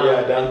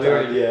downtown.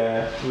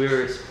 We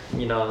were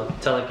you know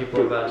telling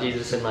people about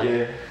Jesus, and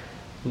like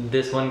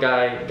this one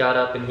guy got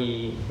up and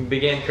he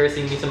began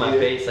cursing me to my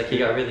face. Like he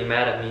got really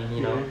mad at me,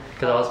 you know,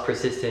 because I was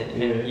persistent,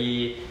 and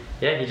he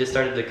just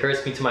started to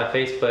curse me to my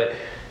face. But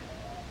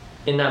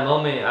in that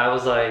moment, I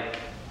was like,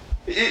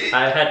 he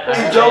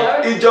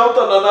jumped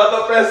on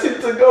another person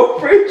to go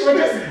preach.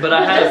 But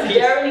I had a peace.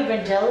 During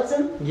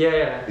evangelism?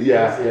 Yeah.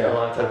 A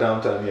long time.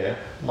 Downtown,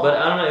 But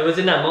I don't know. It was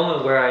in that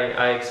moment where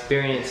I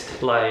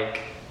experienced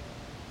like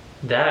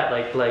that,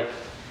 like.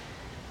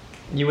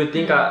 You would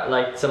think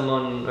like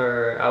someone,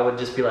 or I would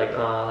just be like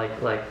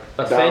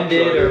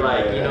offended, or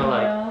like you know,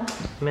 like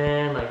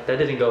man, like that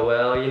didn't go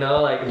well, you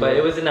know, like. But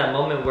it was in that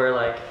moment where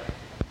like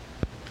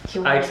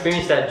I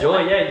experienced that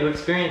joy. Yeah, you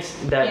experience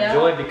that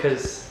joy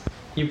because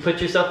you put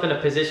yourself in a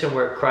position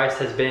where Christ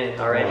has been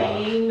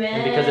already,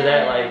 and because of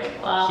that, like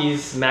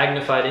He's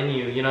magnified in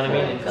you. You know what I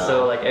mean? And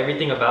so like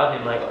everything about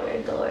Him,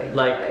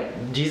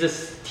 like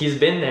Jesus, He's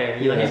been there.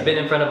 You know, He's been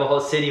in front of a whole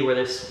city where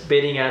they're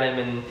spitting at Him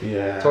and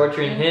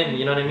torturing Him.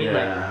 You know what I mean?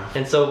 Like,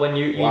 and so when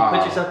you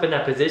put yourself in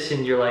that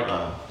position, you're like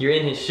you're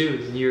in His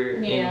shoes.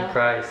 You're in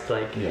Christ.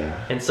 Like,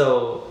 and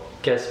so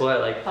guess what?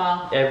 Like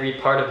every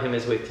part of Him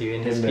is with you,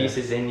 and His peace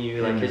is in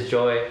you. Like His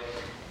joy.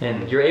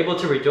 And you're able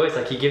to rejoice.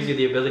 Like He gives you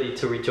the ability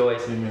to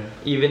rejoice,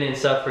 even in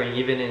suffering,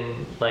 even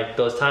in like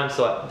those times.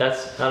 So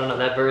that's, I don't know,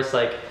 that verse,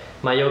 like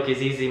my yoke is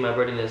easy, my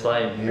burden is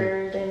light.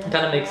 It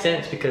kind of makes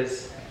sense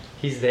because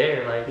He's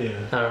there. Like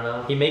I don't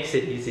know, He makes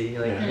it easy.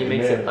 Like He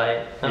makes it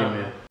light. I don't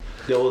know.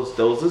 There was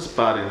this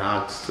part in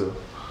Acts too.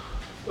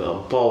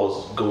 Paul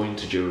was going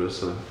to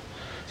Jerusalem.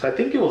 So I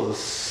think it was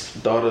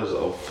the daughters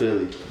of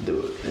Philip. They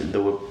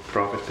were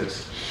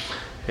prophetess.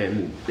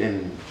 And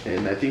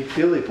I think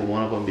Philip,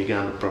 one of them,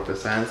 began to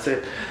prophesy and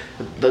said,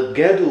 the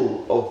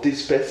girdle of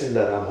this person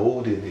that I'm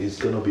holding is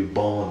gonna be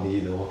born,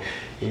 you know.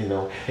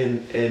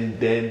 And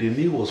then they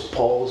knew it was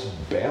Paul's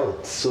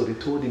belt. So they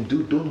told him,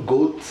 dude, don't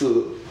go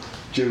to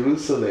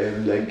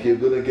Jerusalem, like you're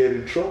gonna get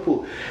in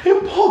trouble.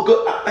 And Paul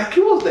got like,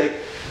 he was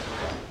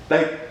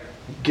like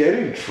get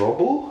in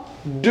trouble?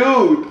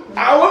 Dude,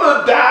 I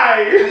wanna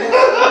die.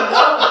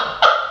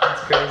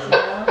 That's crazy.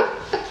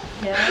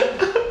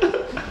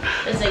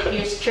 It's like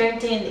you're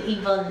strengthened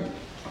even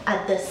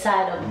at the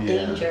side of Yeah.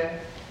 danger.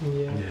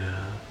 Yeah.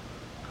 Yeah.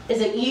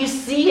 Is it you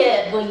see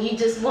it, but you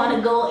just want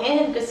to go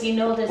in because you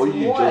know there's What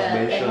you more just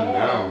mentioned ahead.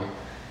 now,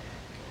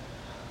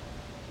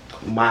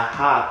 my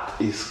heart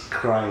is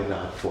crying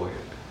out for it.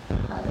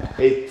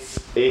 It's.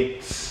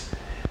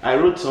 I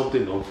wrote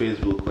something on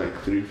Facebook like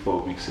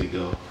 3-4 weeks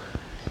ago,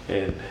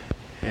 and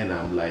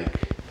I'm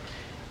like,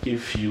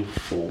 if you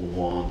for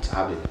once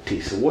have a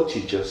taste, what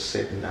you just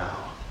said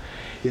now,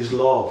 is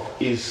love.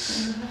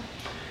 It's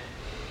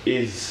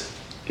just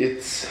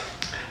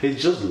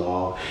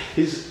love.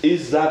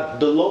 Is that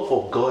the love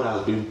of God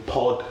has been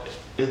poured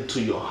into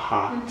your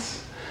heart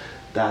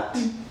that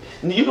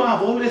you know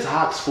I've always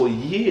asked for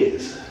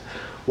years.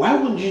 Why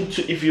wouldn't you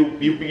if you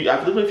I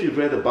don't know if you've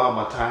read about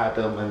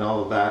martyrdom and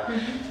all of that,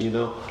 you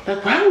know,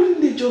 like why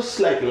wouldn't they just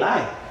like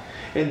lie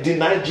and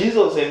deny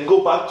Jesus and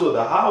go back to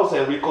the house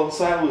and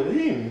reconcile with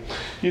him,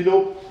 you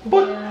know?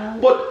 But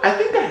I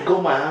think I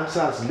got my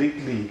answers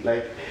lately.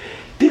 Like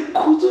they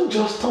couldn't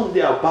just turn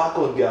their back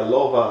on their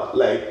lover.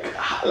 Like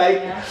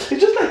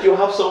it's just like you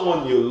have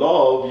someone you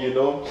love, you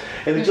know,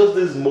 and it's just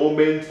this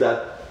moment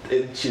that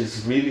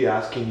she's really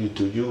asking you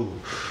to you,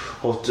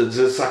 or to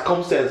the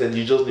circumstance, and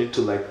you just need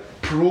to like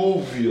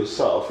prove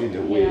yourself in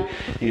a way,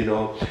 you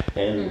know,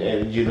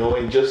 and you know,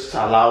 and just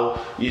allow.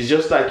 It's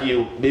just like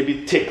you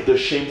maybe take the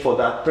shame for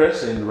that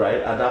person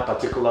right at that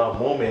particular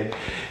moment,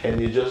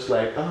 and you're just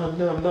like, oh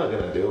no, I'm not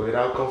gonna do it.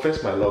 I'll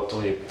confess my love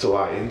to him, to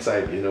our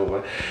inside, you know.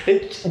 But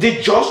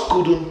they just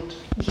couldn't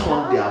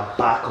turn their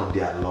back on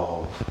their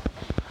love.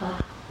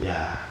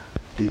 Yeah,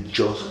 they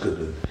just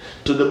couldn't.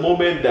 To the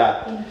moment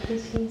that,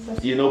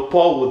 you know,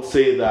 Paul would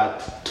say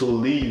that to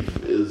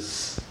live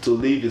is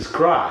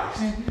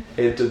Christ,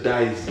 and to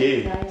die is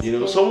gain. You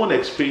know, someone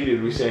explained it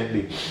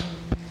recently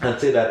and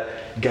said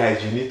that,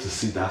 guys, you need to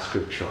see that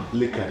scripture.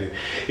 Look at it.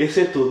 It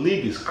said to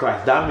live is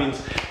Christ. That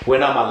means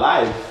when I'm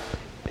alive,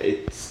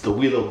 it's the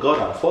will of God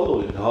I'm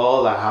following.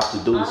 All I have to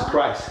do is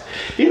Christ.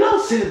 He now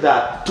said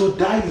that to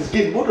die is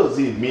gain. What does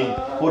it mean?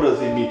 What does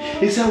it mean?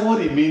 He said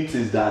what it means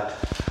is that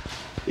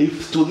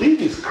if to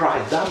live is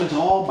Christ, that means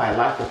all my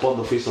life upon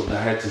the face of the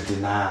earth is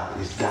denial,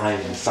 is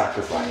dying, is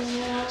sacrifice.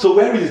 So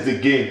where is the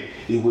gain?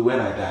 When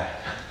I die.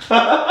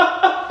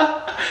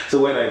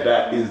 So when I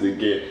die is the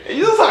gain.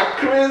 You just are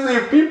crazy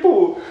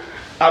people.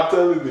 I'm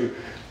telling you.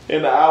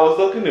 And I was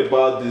talking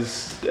about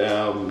this,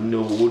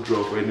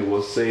 Woodruff, when he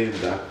was saying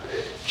that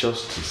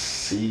just to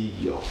see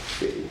your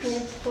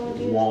face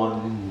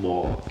one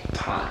more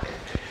time.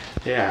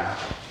 Yeah.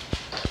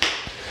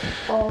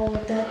 Oh,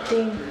 that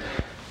thing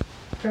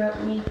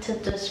brought me to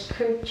the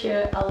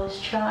scripture I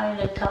was trying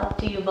to talk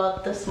to you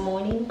about this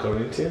morning.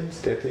 Corinthians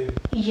 13.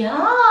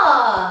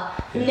 Yeah.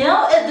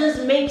 Now it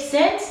does make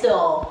sense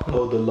though.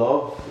 Oh, the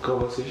love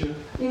conversation?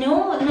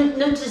 No,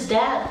 not just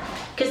that.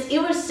 Because it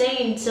was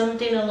saying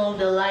something along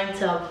the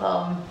lines of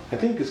I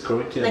think it's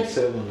Corinthians like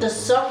 7. the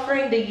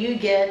suffering that you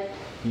get.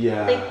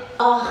 Yeah. Like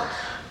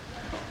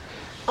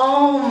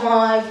oh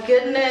my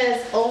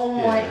goodness. Oh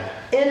my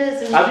it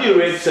is. Have you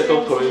read 2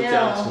 sense Corinthians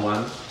now.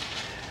 1?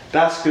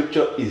 That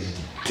scripture is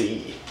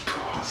deep.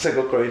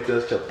 2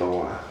 Corinthians chapter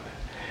 1.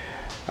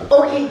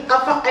 Okay, I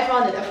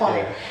found it.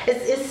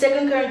 It's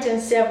 2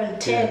 Corinthians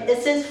 7:10.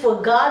 It says,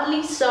 for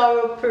godly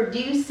sorrow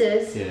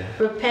produces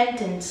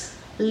repentance,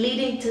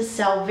 leading to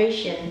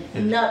salvation,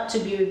 not to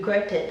be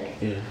regretted.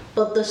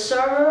 But the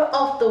sorrow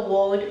of the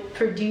world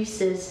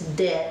produces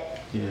death.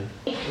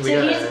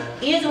 So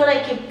here's what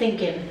I keep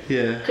thinking.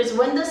 Because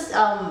when this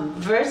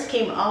verse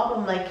came up,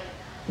 I'm like,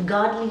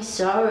 godly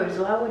sorrows,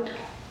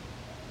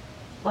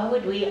 why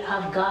would we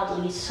have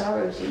godly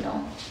sorrows, you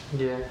know?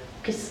 Yeah.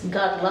 Because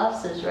God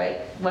loves us,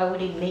 right? Why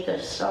would he make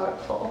us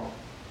sorrowful?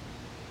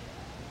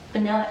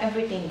 But now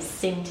everything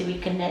seems to be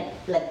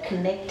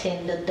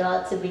connecting. The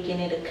dots are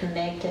beginning to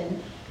connect,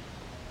 and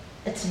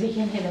it's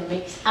beginning to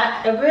make.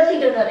 I really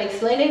do not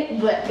explain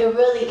it, but it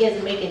really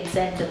is making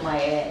sense in my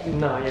head.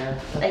 No, yeah.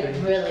 Like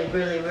really,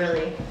 really,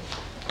 really.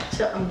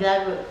 So I'm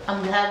glad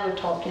we're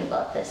talking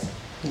about this.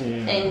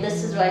 And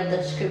this is why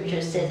the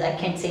scripture says, I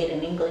can't say it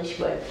in English,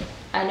 but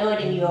I know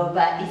it in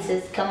Yoruba. It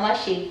says,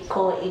 Kamashi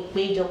ko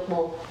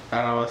ikwejopo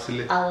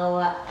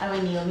alawa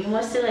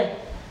aweniyomi sile.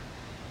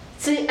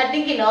 So I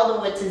think in other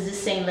words, it's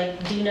just saying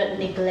like, do not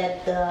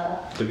neglect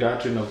the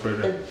gathering of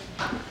brethren.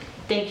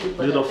 Thank you.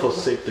 Do not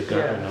forsake the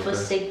gathering of brethren.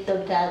 Forsake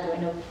the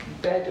gathering of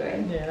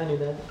brethren. Yeah, I knew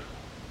that.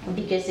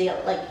 Because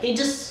it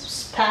just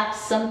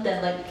sparks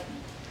something like.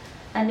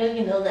 I know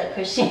you know that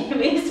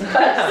Christianity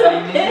sparks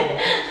something.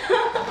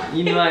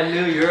 You know I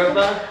knew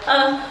Yoruba?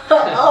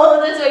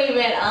 Oh, that's what you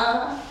meant.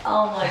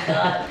 Oh my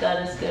God.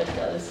 God is good.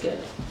 God is good.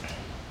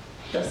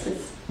 This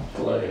is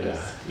glorious.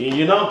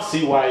 You now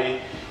see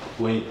why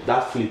when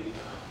that flip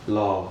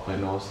love,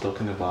 when I was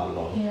talking about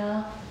love.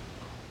 Yeah.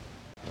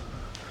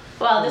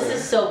 Wow, this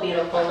is so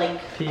beautiful. Like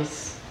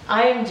Peace.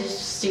 I am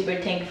just super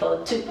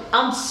thankful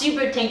I'm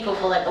super thankful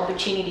for like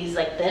opportunities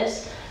like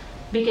this,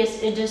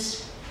 because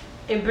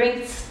it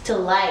brings to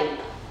light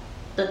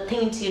the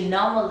things you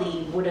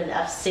normally wouldn't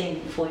have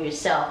seen for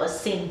yourself or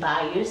seen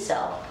by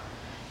yourself.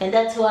 And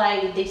that's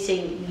why they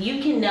say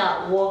you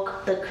cannot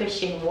walk the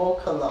Christian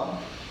walk alone.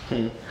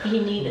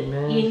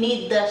 You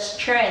need the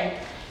strength.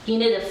 You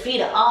need to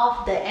feed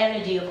off the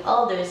energy of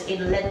others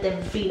and let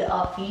them feed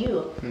off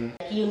you.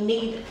 You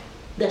need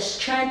the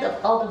strength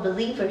of other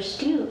believers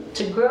too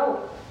to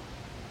grow.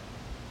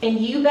 And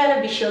you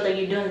better be sure that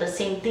you're doing the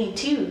same thing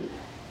too.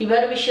 You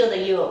better be sure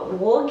that you're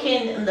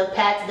walking in the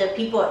path that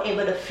people are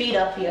able to feed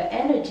off your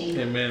energy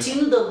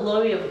to the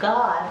glory of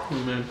God.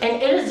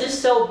 And it is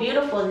just so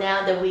beautiful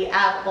now that we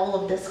have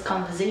all of this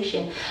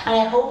conversation. And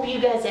I hope you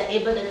guys are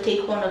able to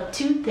take one of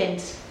two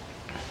things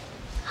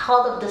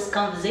out of this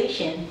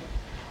conversation.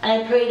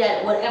 And I pray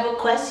that whatever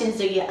questions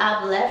that you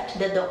have left,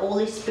 that the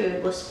Holy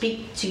Spirit will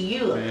speak to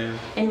you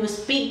and will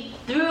speak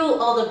through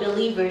all the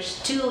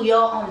believers to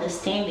your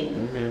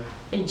understanding.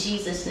 In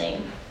Jesus'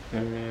 name.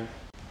 Amen.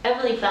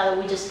 Heavenly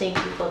Father, we just thank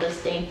you for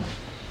this day.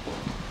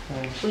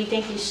 We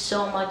thank you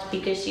so much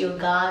because you're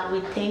God. We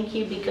thank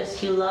you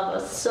because you love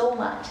us so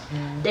much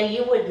that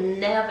you would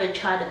never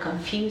try to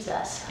confuse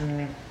us.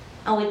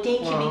 And we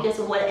thank you because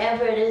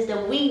whatever it is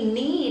that we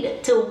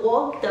need to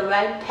walk the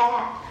right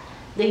path,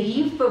 that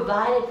you've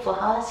provided for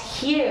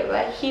us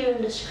right here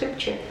in the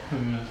scripture.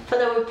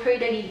 Father, we pray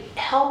that you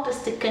help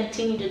us to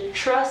continue to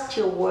trust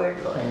your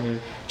word, Lord.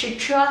 To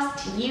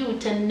trust you,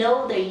 to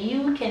know that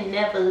you can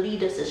never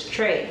lead us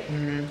astray.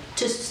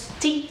 To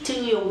stick to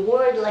your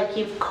word like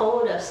you've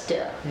called us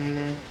to.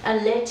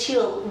 And let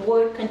your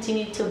word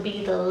continue to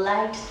be the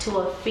light to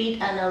our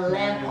feet and a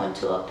lamp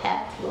unto our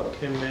path, Lord.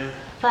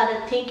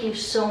 Father, thank you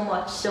so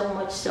much, so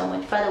much, so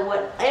much.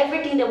 Father,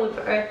 everything that we've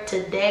heard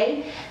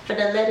today,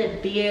 Father, let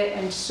it bear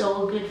and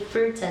sow good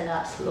fruits in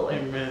us, Lord.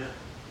 Amen.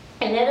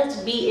 And let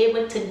us be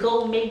able to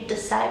go make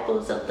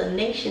disciples of the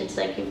nations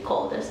like you've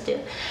called us to.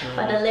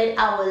 Father, let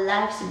our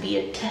lives be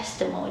a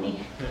testimony.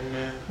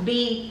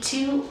 Be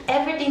to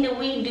everything that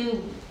we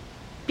do,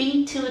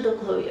 be to the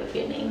glory of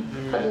your name.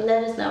 Father,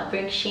 let us not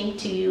bring shame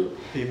to you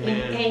in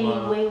any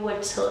way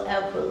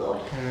whatsoever,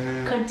 Lord.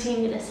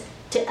 Continue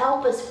to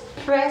help us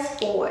press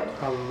forward,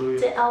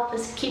 to help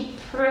us keep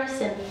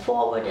pressing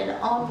forward and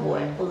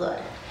onward, Lord,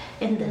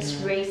 in this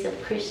race of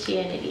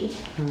Christianity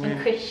and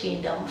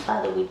Christendom.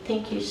 Father, we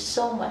thank you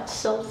so much,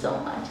 so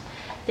much.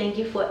 Thank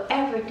you for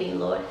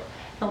everything, Lord.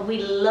 And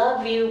we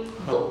love you,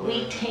 but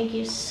we thank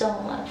you so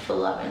much for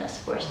loving us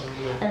first.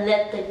 And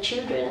let the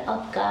children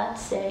of God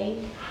say,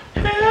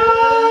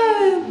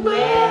 Amen.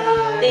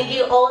 Thank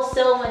you all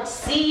so much.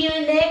 See you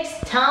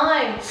next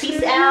time.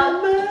 Peace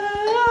out.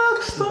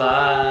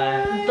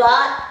 Bye.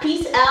 Bye.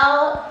 Peace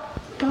out.